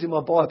still reading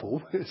my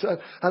Bible, and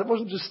it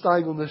wasn't just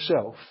staying on the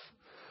shelf,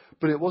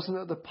 but it wasn't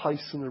at the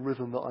pace and the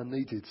rhythm that I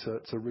needed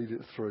to read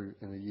it through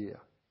in a year.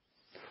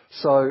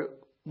 So,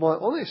 my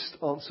honest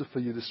answer for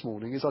you this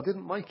morning is I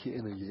didn't make it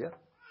in a year,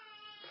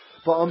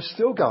 but I'm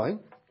still going,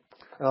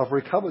 and I've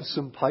recovered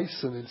some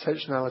pace and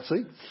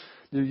intentionality.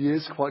 New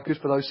Year's quite good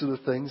for those sort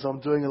of things. I'm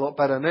doing a lot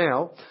better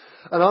now,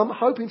 and I'm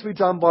hoping to be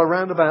done by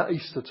around about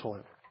Easter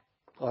time.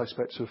 I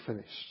expect to have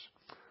finished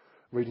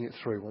reading it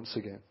through once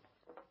again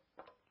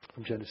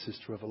from Genesis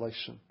to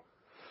Revelation.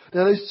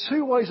 Now, there's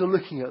two ways of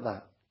looking at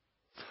that.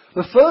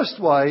 The first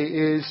way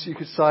is you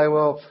could say,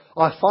 well,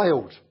 I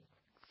failed.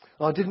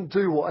 I didn't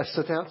do what I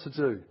set out to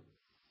do.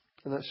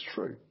 And that's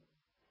true.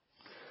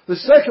 The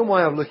second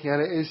way of looking at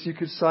it is you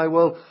could say,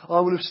 well, I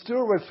would have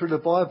still read through the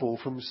Bible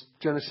from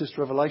Genesis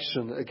to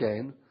Revelation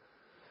again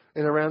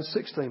in around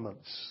 16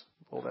 months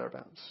or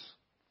thereabouts.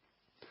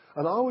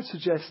 And I would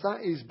suggest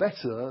that is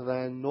better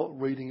than not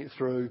reading it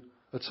through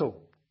at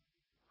all.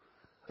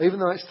 Even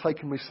though it's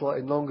taken me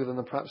slightly longer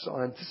than perhaps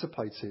I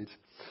anticipated,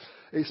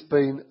 it's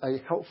been a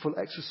helpful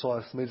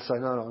exercise for me to say,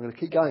 no, I'm going to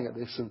keep going at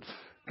this and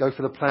go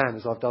for the plan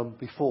as I've done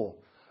before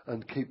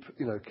and keep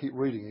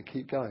reading and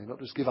keep going, not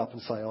just give up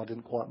and say, I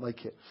didn't quite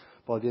make it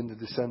by the end of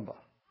December.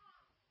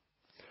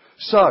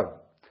 So,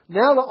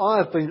 now that I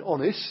have been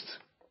honest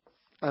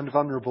and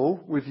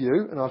vulnerable with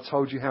you and I've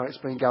told you how it's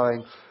been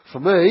going for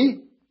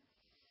me,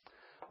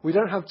 we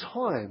don't have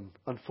time,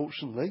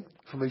 unfortunately,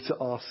 for me to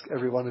ask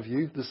every one of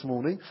you this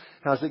morning,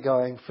 how's it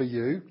going for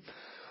you?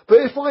 But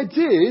if I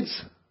did,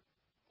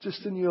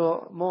 just in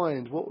your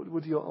mind, what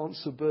would your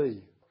answer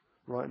be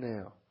right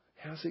now?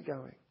 How's it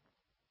going?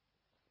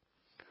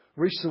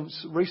 Recent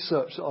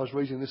research that I was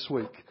reading this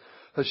week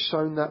has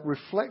shown that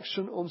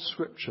reflection on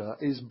Scripture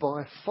is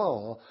by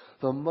far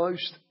the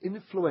most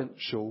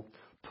influential,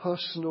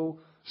 personal,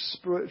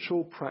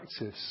 spiritual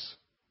practice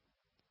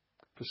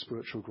for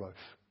spiritual growth.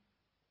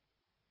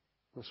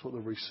 That's what the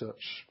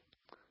research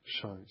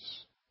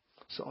shows.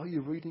 So are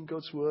you reading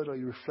God's Word? Are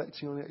you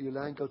reflecting on it? Are you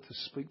allowing God to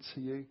speak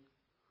to you?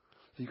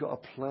 Have you got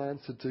a plan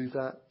to do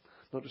that?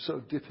 Not just sort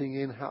of dipping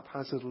in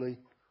haphazardly?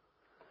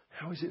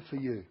 How is it for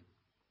you?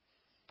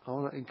 I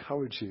want to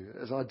encourage you,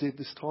 as I did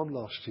this time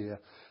last year,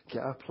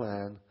 get a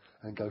plan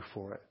and go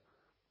for it.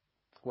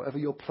 Whatever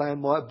your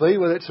plan might be,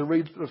 whether it's to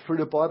read through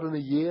the Bible in a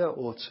year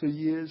or 2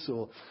 years,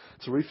 or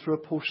to read through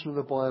a portion of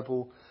the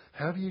Bible,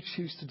 however you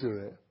choose to do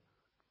it,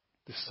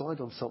 decide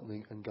on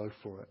something and go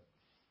for it.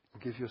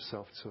 And give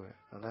yourself to it.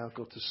 Allow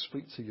God to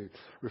speak to you.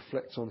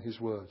 Reflect on His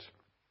word.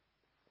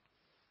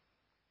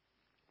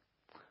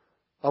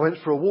 I went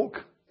for a walk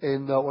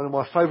in one of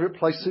my favourite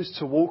places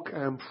to walk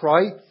and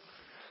pray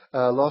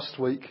last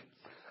week.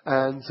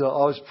 And I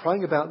was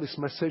praying about this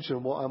message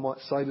and what I might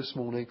say this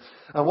morning.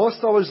 And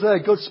whilst I was there,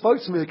 God spoke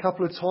to me a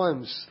couple of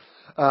times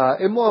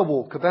in my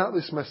walk about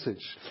this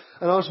message.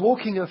 And I was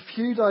walking a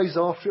few days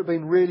after it had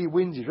been really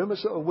windy. Remember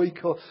sort of a week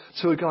or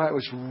two ago it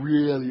was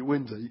really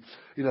windy.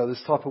 You know,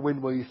 this type of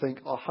wind where you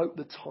think, I hope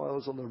the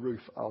tiles on the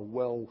roof are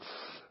well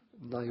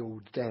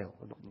nailed down.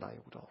 Well, not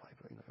nailed, are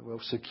they? But, well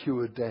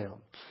secured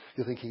down.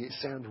 You're thinking it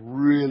sounds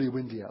really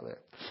windy out there.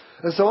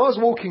 And so I was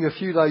walking a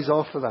few days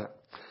after that.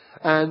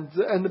 And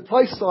the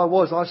place I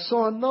was, I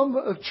saw a number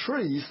of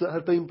trees that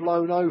had been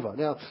blown over.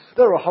 Now,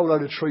 there are a whole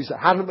load of trees that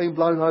hadn't been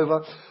blown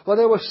over, but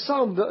there were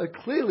some that had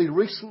clearly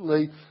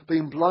recently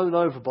been blown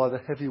over by the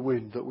heavy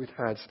wind that we'd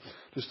had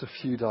just a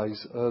few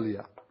days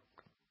earlier.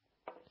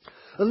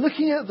 And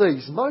looking at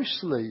these,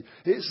 mostly,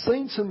 it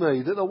seemed to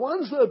me that the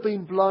ones that had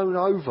been blown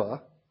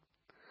over,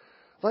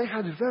 they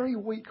had very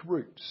weak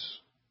roots.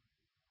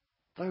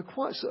 They were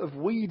quite sort of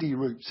weedy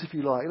roots, if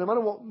you like. No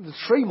matter what the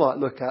tree might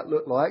look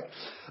like,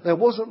 there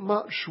wasn't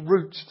much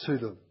root to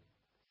them.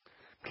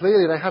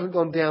 Clearly they hadn't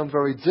gone down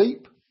very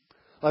deep.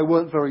 They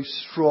weren't very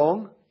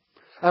strong.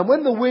 And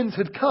when the wind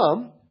had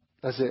come,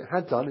 as it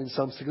had done in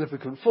some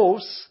significant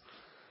force,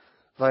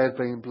 they had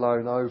been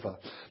blown over.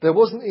 There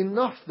wasn't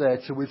enough there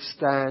to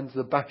withstand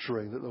the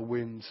battering that the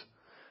wind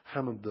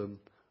hammered them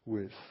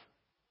with.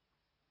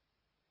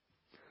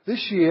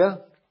 This year,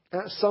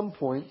 at some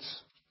point,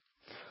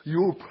 you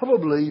will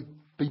probably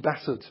be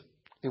battered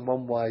in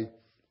one way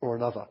or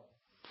another.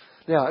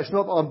 Now, it's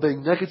not that I'm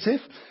being negative.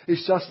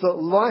 It's just that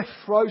life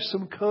throws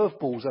some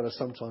curveballs at us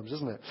sometimes,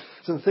 isn't it?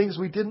 Some things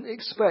we didn't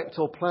expect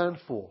or plan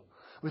for.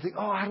 We think,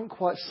 I haven't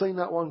quite seen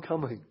that one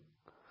coming.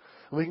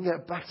 And we can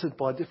get battered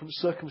by different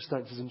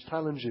circumstances and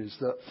challenges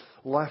that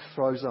life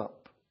throws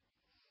up.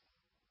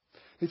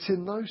 It's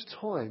in those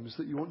times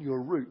that you want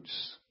your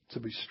roots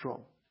to be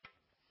strong.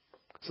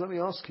 So let me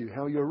ask you,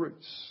 how are your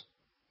roots?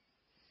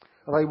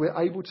 Are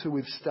they able to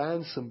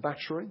withstand some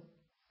battering?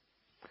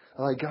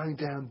 Are they going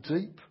down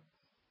deep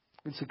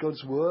into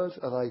God's word?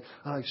 Are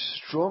they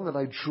strong? Are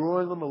they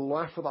drawing on the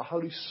life of the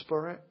Holy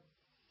Spirit?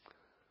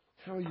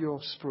 How are your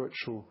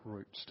spiritual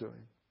roots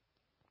doing?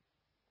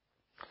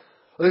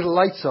 A little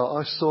later,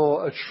 I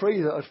saw a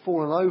tree that had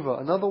fallen over,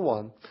 another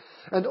one.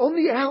 And on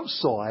the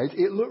outside,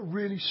 it looked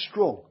really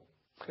strong.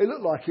 It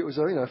looked like it was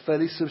a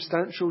fairly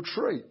substantial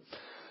tree.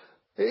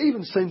 It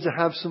even seemed to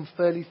have some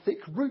fairly thick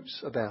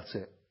roots about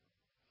it.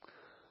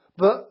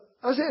 But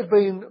as it had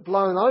been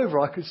blown over,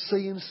 I could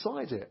see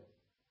inside it.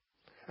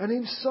 And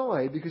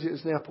inside, because it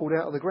was now pulled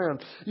out of the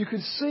ground, you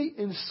could see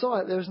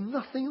inside there was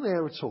nothing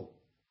there at all.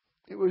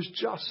 It was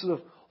just sort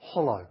of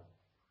hollow.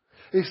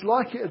 It's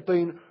like it had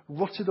been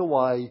rotted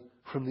away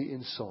from the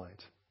inside.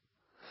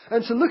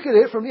 And to look at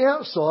it from the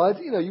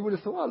outside, you would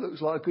have thought, it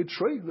looks like a good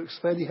tree, it looks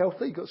fairly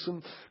healthy, got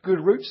some good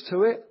roots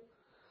to it.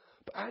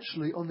 But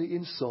actually on the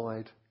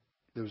inside,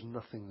 there was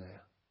nothing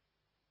there.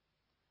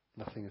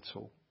 Nothing at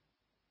all.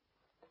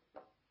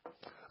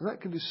 And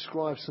that can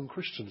describe some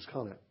Christians,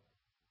 can't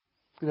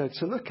it?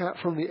 To look at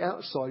from the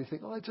outside, you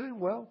think, they're doing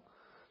well.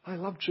 They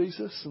love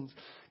Jesus and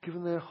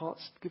giving their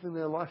hearts, giving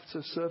their life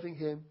to serving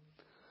Him.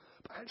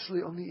 But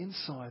actually on the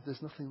inside,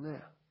 there's nothing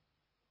there.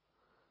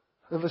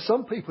 And for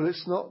some people,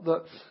 it's not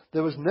that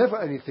there was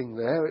never anything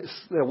there.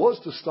 There was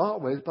to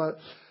start with, but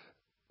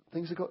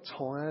things had got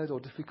tired or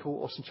difficult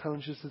or some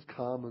challenges had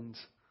come and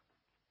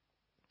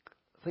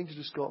things had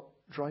just got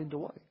drained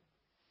away.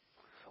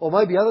 Or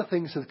maybe other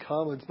things had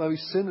come and maybe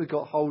sin had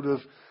got hold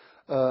of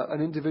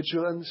an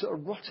individual and sort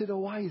of rotted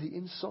away the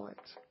inside.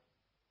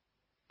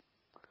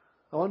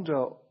 I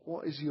wonder,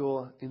 what is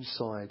your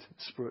inside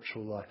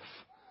spiritual life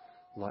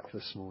like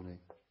this morning?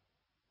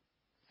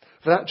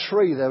 For that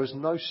tree, there was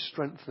no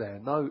strength there,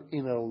 no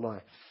inner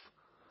life.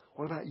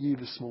 What about you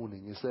this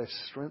morning? Is there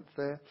strength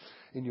there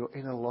in your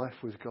inner life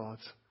with God?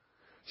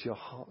 Is your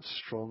heart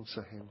strong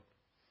to Him?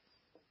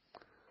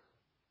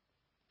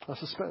 I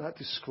suspect that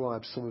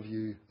describes some of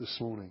you this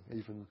morning,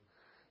 even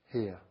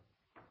here.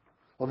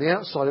 On the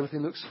outside,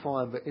 everything looks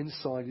fine, but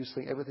inside you just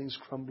think everything's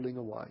crumbling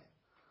away.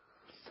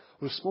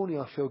 Well, this morning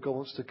I feel God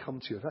wants to come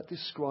to you. If that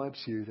describes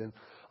you, then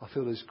I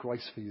feel there's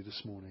grace for you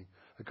this morning.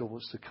 That God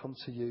wants to come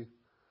to you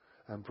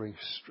and bring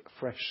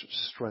fresh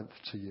strength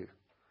to you.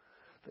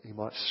 That He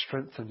might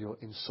strengthen your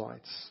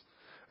insides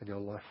and your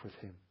life with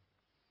Him.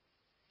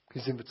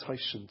 His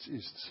invitation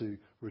is to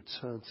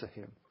return to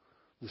Him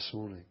this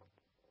morning.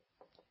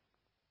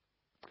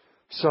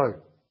 So,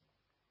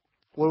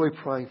 what are we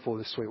praying for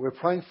this week? We're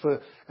praying for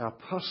our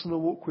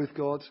personal walk with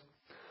God.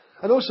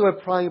 And also we're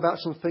praying about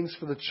some things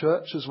for the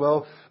church as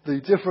well.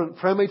 The different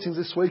prayer meetings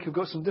this week have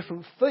got some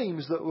different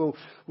themes that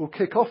we'll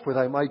kick off with.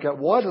 They may get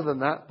wider than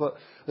that, but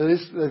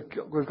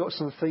we've got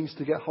some things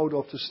to get hold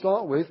of to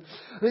start with.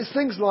 And it's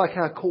things like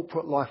our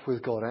corporate life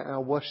with God,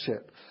 our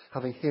worship,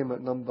 having Him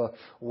at number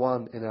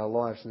one in our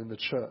lives and in the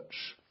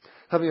church.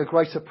 Having a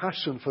greater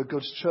passion for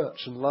God's church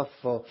and love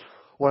for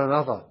one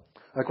another.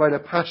 A greater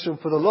passion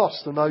for the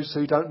lost and those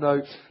who don't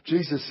know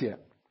Jesus yet.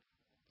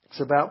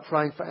 It's about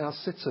praying for our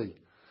city.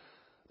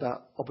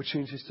 About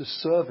opportunities to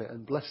serve it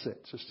and bless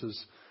it, just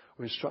as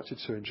we're instructed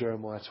to in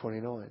Jeremiah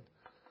 29.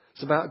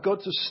 It's about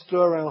God to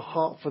stir our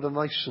heart for the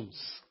nations.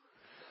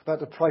 About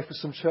to pray for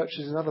some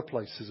churches in other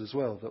places as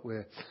well that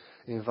we're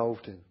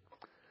involved in.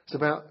 It's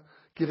about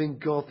giving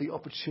God the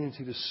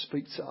opportunity to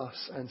speak to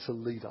us and to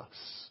lead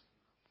us.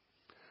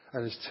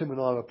 And as Tim and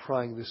I were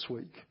praying this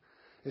week,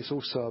 it's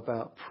also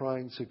about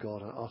praying to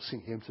God and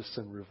asking Him to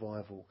send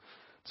revival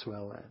to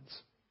our land.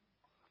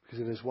 Because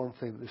if there's one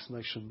thing that this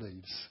nation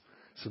needs,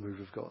 it's a move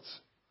of God.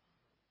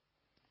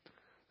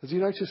 Did you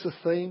notice the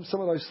theme?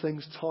 Some of those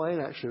things tie in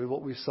actually with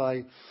what we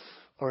say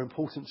are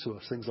important to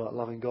us. Things like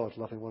loving God,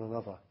 loving one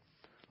another,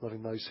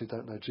 loving those who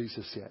don't know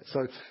Jesus yet.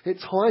 So it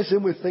ties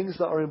in with things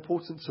that are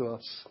important to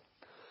us.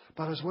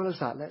 But as well as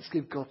that, let's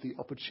give God the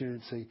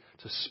opportunity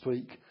to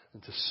speak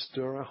and to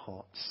stir our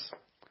hearts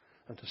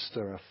and to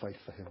stir our faith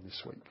for Him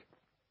this week.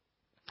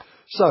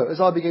 So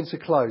as I begin to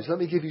close, let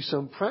me give you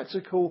some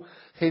practical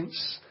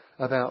hints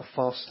about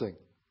fasting.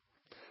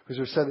 Because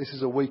we've said this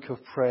is a week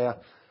of prayer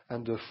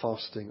and of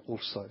fasting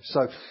also.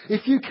 So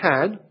if you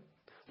can,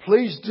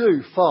 please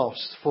do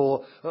fast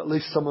for at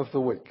least some of the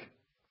week.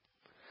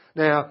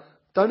 Now,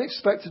 don't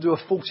expect to do a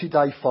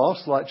 40-day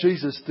fast like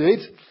Jesus did.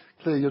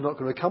 Clearly you're not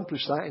going to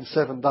accomplish that in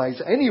 7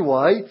 days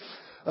anyway.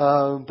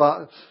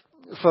 But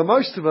for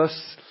most of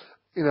us,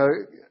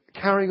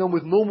 carrying on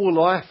with normal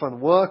life and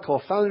work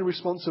or family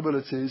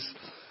responsibilities,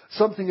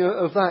 something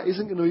of that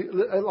isn't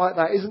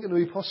going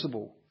to be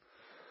possible.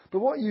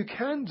 But what you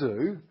can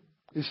do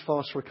is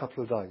fast for a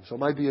couple of days, or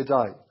maybe a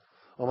day,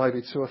 or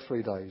maybe 2 or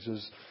 3 days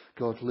as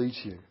God leads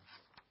you.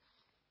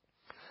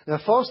 Now,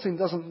 fasting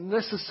doesn't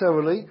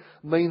necessarily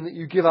mean that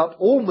you give up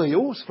all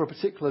meals for a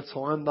particular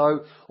time,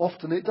 though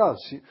often it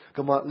does.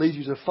 God might lead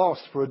you to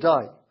fast for a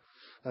day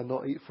and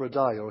not eat for a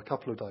day or a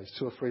couple of days,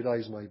 2 or 3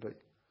 days maybe.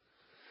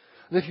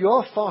 And if you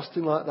are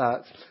fasting like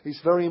that,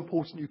 it's very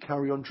important you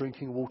carry on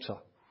drinking water.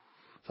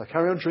 So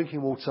carry on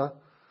drinking water,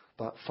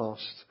 but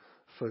fast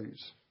food.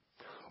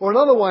 Or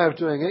another way of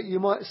doing it, you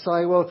might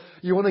say, well,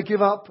 you want to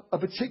give up a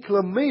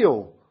particular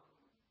meal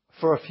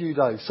for a few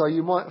days. So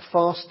you might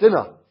fast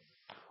dinner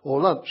or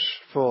lunch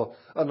for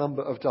a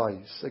number of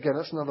days. Again,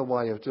 that's another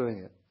way of doing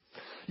it.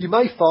 You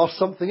may fast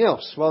something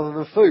else rather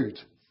than food.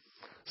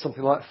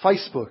 Something like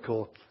Facebook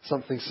or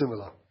something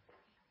similar.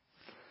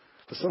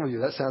 For some of you,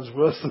 that sounds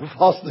worse than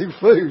fasting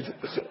food.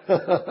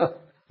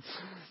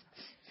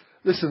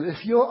 Listen,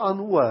 if you're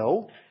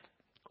unwell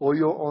or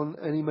you're on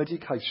any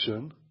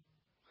medication,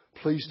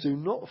 please do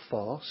not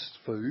fast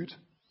food.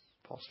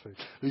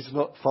 Please do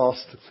not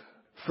fast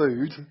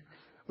food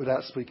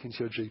without speaking to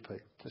your GP.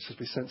 Let's just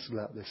be sensible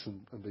about this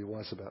and be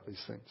wise about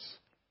these things.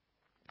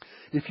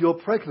 If you're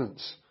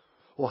pregnant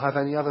or have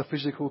any other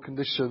physical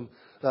condition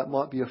that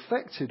might be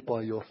affected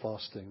by your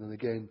fasting, then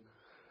again,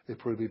 it'd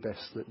probably be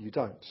best that you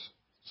don't.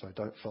 So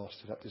don't fast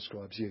if that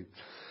describes you.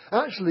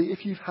 Actually,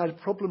 if you've had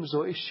problems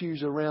or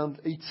issues around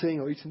eating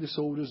or eating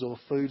disorders or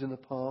food in the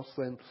past,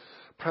 then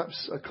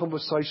perhaps a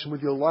conversation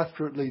with your life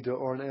group leader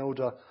or an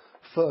elder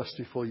first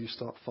before you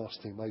start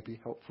fasting may be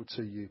helpful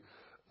to you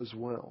as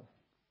well.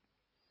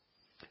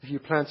 If you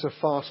plan to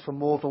fast for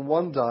more than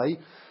 1 day,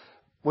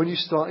 when you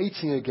start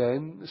eating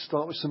again,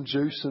 start with some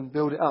juice and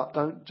build it up.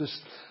 Don't just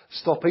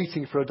stop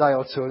eating for a day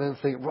or two and then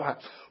think, right,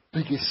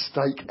 biggest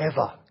steak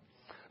ever.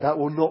 That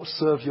will not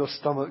serve your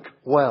stomach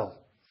well.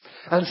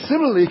 And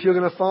similarly, if you're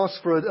going to fast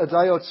for a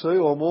day or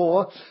two or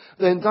more,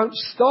 then don't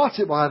start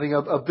it by having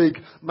a big,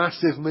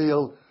 massive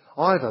meal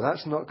either.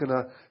 That's not going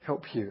to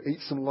help you. Eat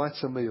some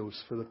lighter meals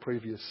for the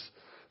previous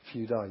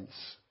few days.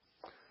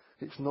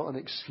 It's not an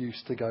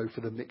excuse to go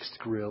for the mixed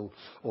grill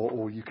or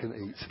all you can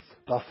eat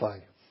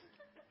buffet.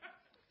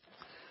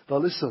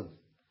 But listen,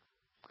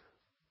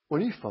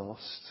 when you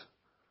fast,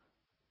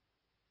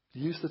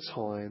 use the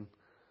time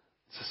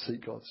to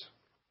seek God,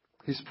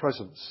 His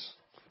presence,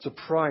 to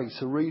pray,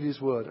 to read His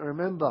Word. And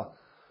remember,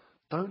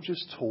 don't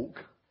just talk,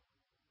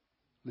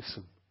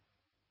 listen.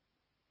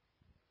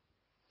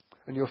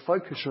 And your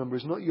focus, remember,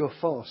 is not your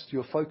fast.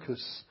 Your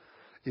focus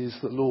is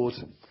the Lord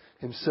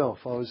Himself.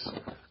 I was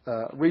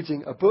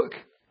reading a book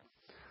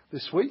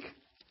this week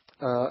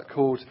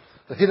called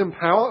The Hidden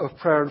Power of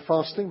Prayer and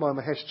Fasting by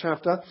Mahesh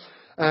Chavda.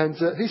 And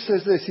he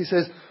says this, he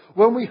says,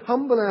 when we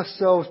humble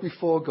ourselves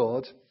before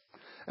God,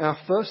 our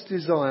first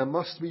desire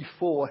must be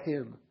for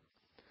Him.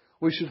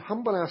 We should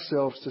humble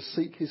ourselves to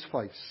seek His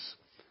face,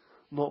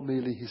 not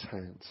merely His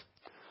hand.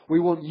 We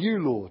want You,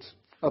 Lord.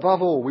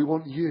 Above all, we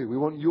want You. We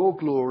want Your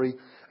glory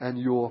and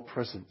Your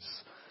presence.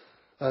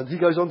 And he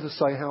goes on to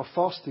say how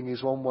fasting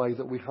is one way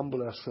that we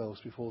humble ourselves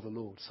before the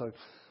Lord. So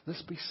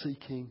let's be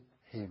seeking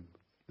him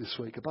this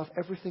week. Above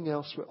everything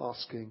else we're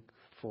asking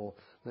for,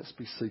 let's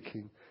be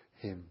seeking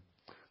him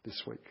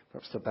this week.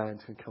 Perhaps the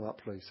band can come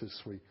up, please, as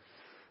we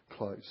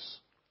close.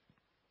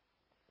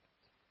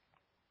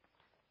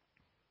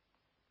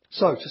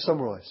 So, to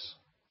summarise,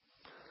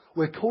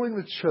 we're calling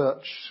the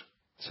church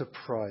to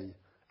pray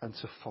and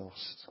to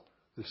fast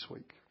this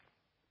week.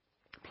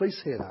 Please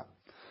hear that.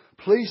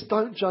 Please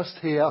don't just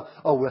hear,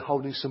 oh, we're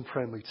holding some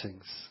prayer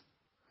meetings.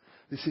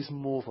 This is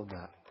more than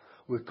that.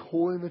 We're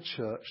calling the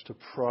church to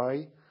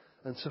pray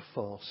and to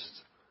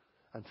fast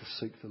and to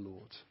seek the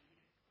Lord.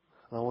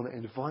 And I want to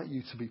invite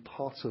you to be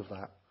part of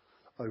that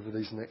over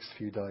these next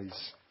few days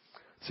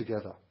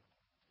together.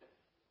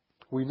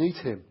 We need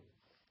him.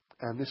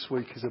 And this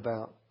week is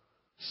about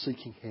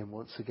seeking him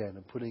once again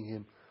and putting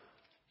him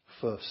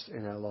first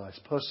in our lives,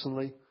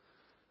 personally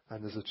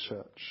and as a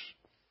church.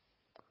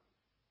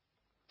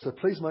 So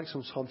please make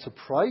some time to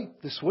pray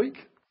this week.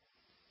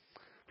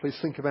 Please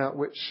think about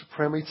which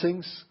prayer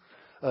meetings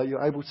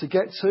you're able to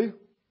get to.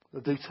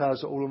 The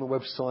details are all on the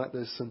website.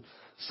 There's some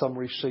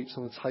summary sheets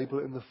on the table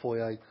in the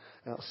foyer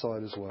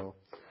outside as well.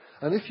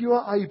 And if you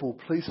are able,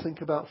 please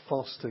think about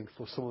fasting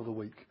for some of the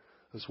week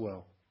as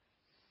well,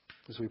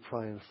 as we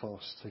pray and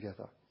fast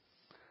together.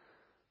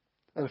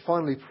 And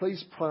finally,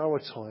 please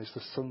prioritise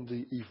the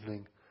Sunday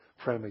evening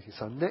prayer meeting.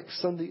 So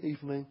next Sunday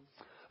evening,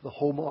 the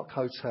Hallmark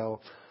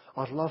Hotel,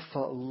 I'd love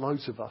for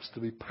loads of us to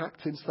be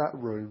packed into that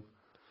room,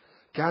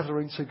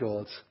 gathering to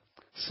God,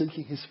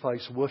 seeking his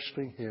face,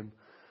 worshipping him,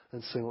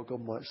 and seeing what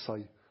God might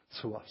say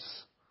to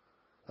us.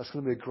 That's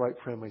going to be a great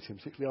prayer meeting,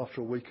 particularly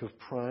after a week of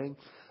praying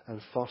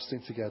and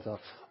fasting together.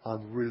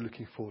 I'm really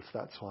looking forward to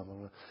that time. I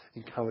want to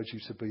encourage you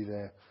to be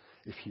there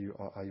if you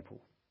are able.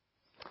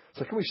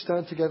 So can we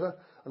stand together,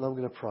 and I'm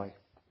going to pray.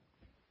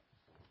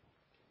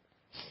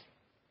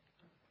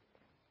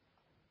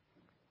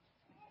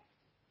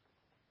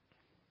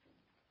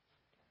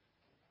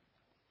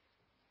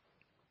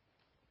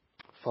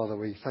 Father,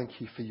 we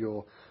thank you for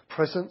your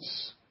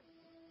presence.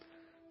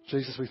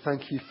 Jesus, we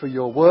thank you for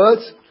your word.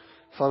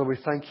 Father, we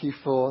thank you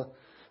for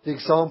the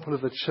example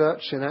of the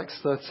church in Acts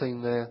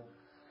 13 there.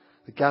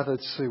 They gathered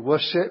to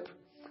worship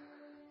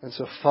and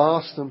to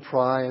fast and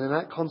pray. And in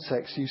that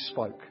context, you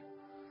spoke.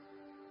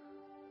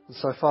 And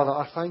so, Father,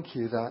 I thank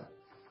you that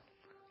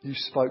you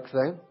spoke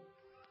then.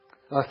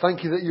 And I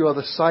thank you that you are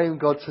the same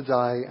God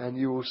today and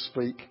you will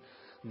speak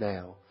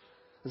now.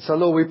 And so,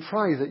 Lord, we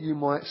pray that you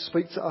might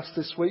speak to us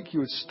this week. You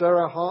would stir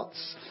our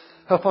hearts.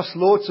 Help us,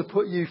 Lord, to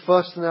put you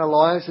first in our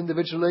lives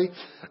individually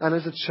and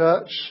as a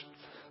church.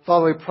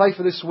 Father, we pray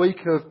for this week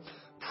of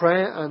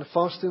prayer and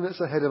fasting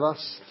that's ahead of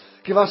us.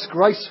 Give us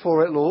grace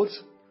for it, Lord.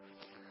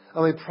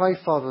 And we pray,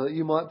 Father, that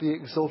you might be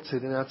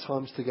exalted in our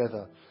times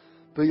together.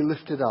 Be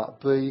lifted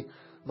up. Be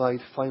made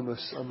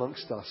famous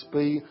amongst us.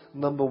 Be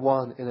number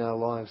one in our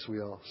lives,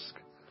 we ask.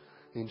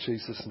 In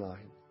Jesus'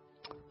 name.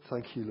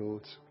 Thank you,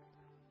 Lord.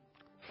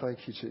 Thank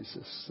you,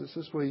 Jesus.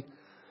 As we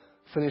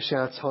finish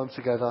our time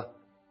together,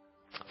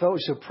 I felt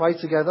we should pray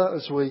together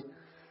as we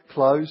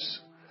close.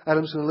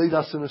 Adam's going to lead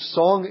us in a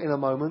song in a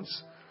moment.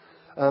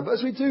 But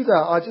as we do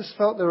that, I just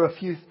felt there were a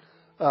few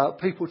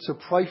people to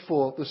pray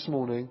for this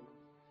morning.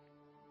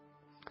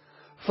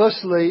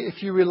 Firstly,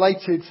 if you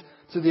related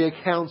to the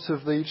account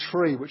of the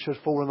tree which had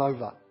fallen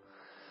over,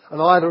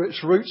 and either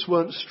its roots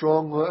weren't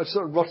strong or it had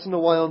sort of rotten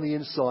away on the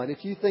inside,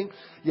 if you think,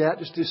 yeah, it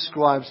just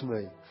describes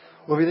me,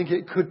 or if you think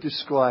it could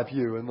describe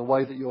you and the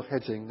way that you're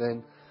heading,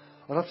 then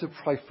I'd like to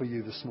pray for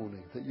you this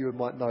morning, that you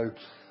might know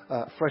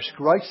fresh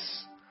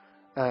grace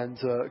and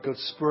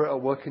God's Spirit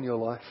at work in your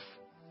life.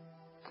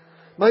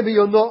 Maybe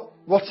you're not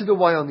rotted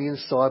away on the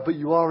inside, but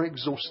you are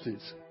exhausted.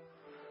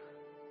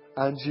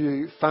 And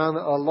you found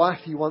that a life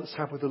you once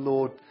had with the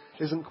Lord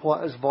isn't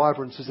quite as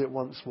vibrant as it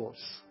once was.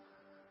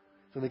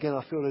 Then again,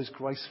 I feel there's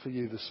grace for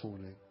you this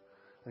morning,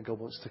 and God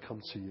wants to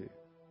come to you.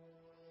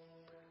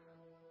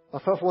 I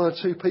felt for one or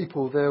two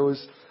people there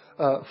was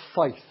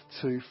faith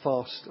to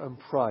fast and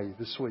pray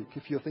this week.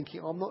 If you're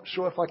thinking, I'm not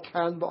sure if I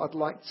can, but I'd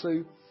like to.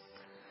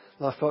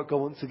 And I felt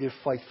God wants to give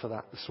faith for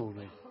that this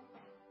morning.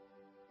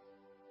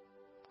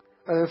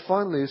 And then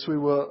finally, as we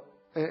were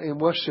in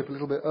worship a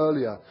little bit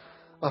earlier,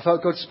 I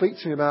felt God speak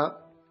to me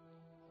about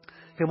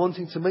Him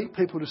wanting to meet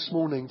people this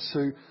morning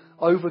to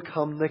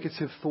overcome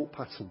negative thought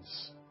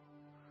patterns.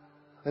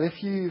 And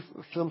if you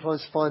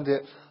sometimes find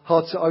it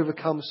hard to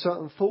overcome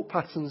certain thought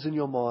patterns in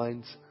your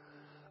mind,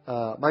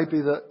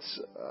 maybe that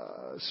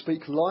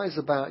speak lies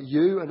about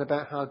you and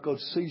about how God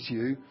sees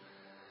you,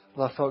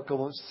 and I felt God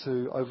wants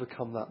to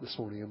overcome that this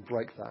morning and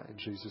break that in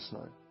Jesus'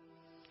 name.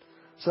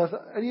 So if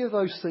any of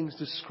those things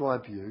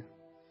describe you,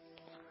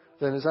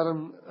 then as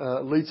Adam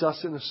leads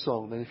us in a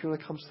song, then if you want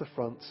to come to the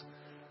front,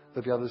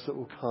 there'll be others that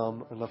will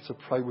come and love to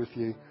pray with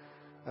you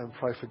and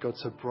pray for God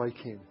to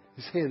break in.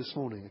 He's here this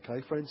morning,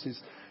 okay? Friends,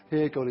 He's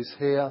here. God is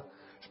here.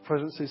 His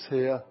presence is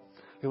here.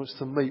 He wants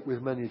to meet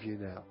with many of you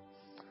now.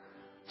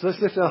 So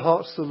let's lift our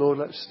hearts to the Lord.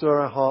 Let's stir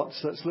our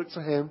hearts. Let's look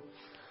to Him.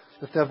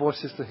 Lift our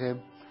voices to Him.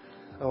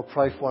 And we'll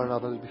pray for one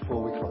another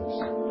before we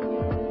close.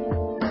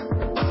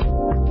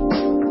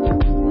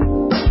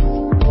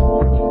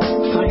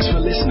 Thanks for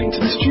listening to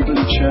this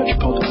Jubilee Church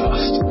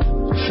podcast.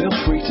 Feel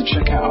free to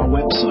check out our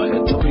website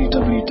at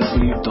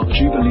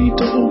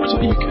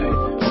www.jubilee.org.uk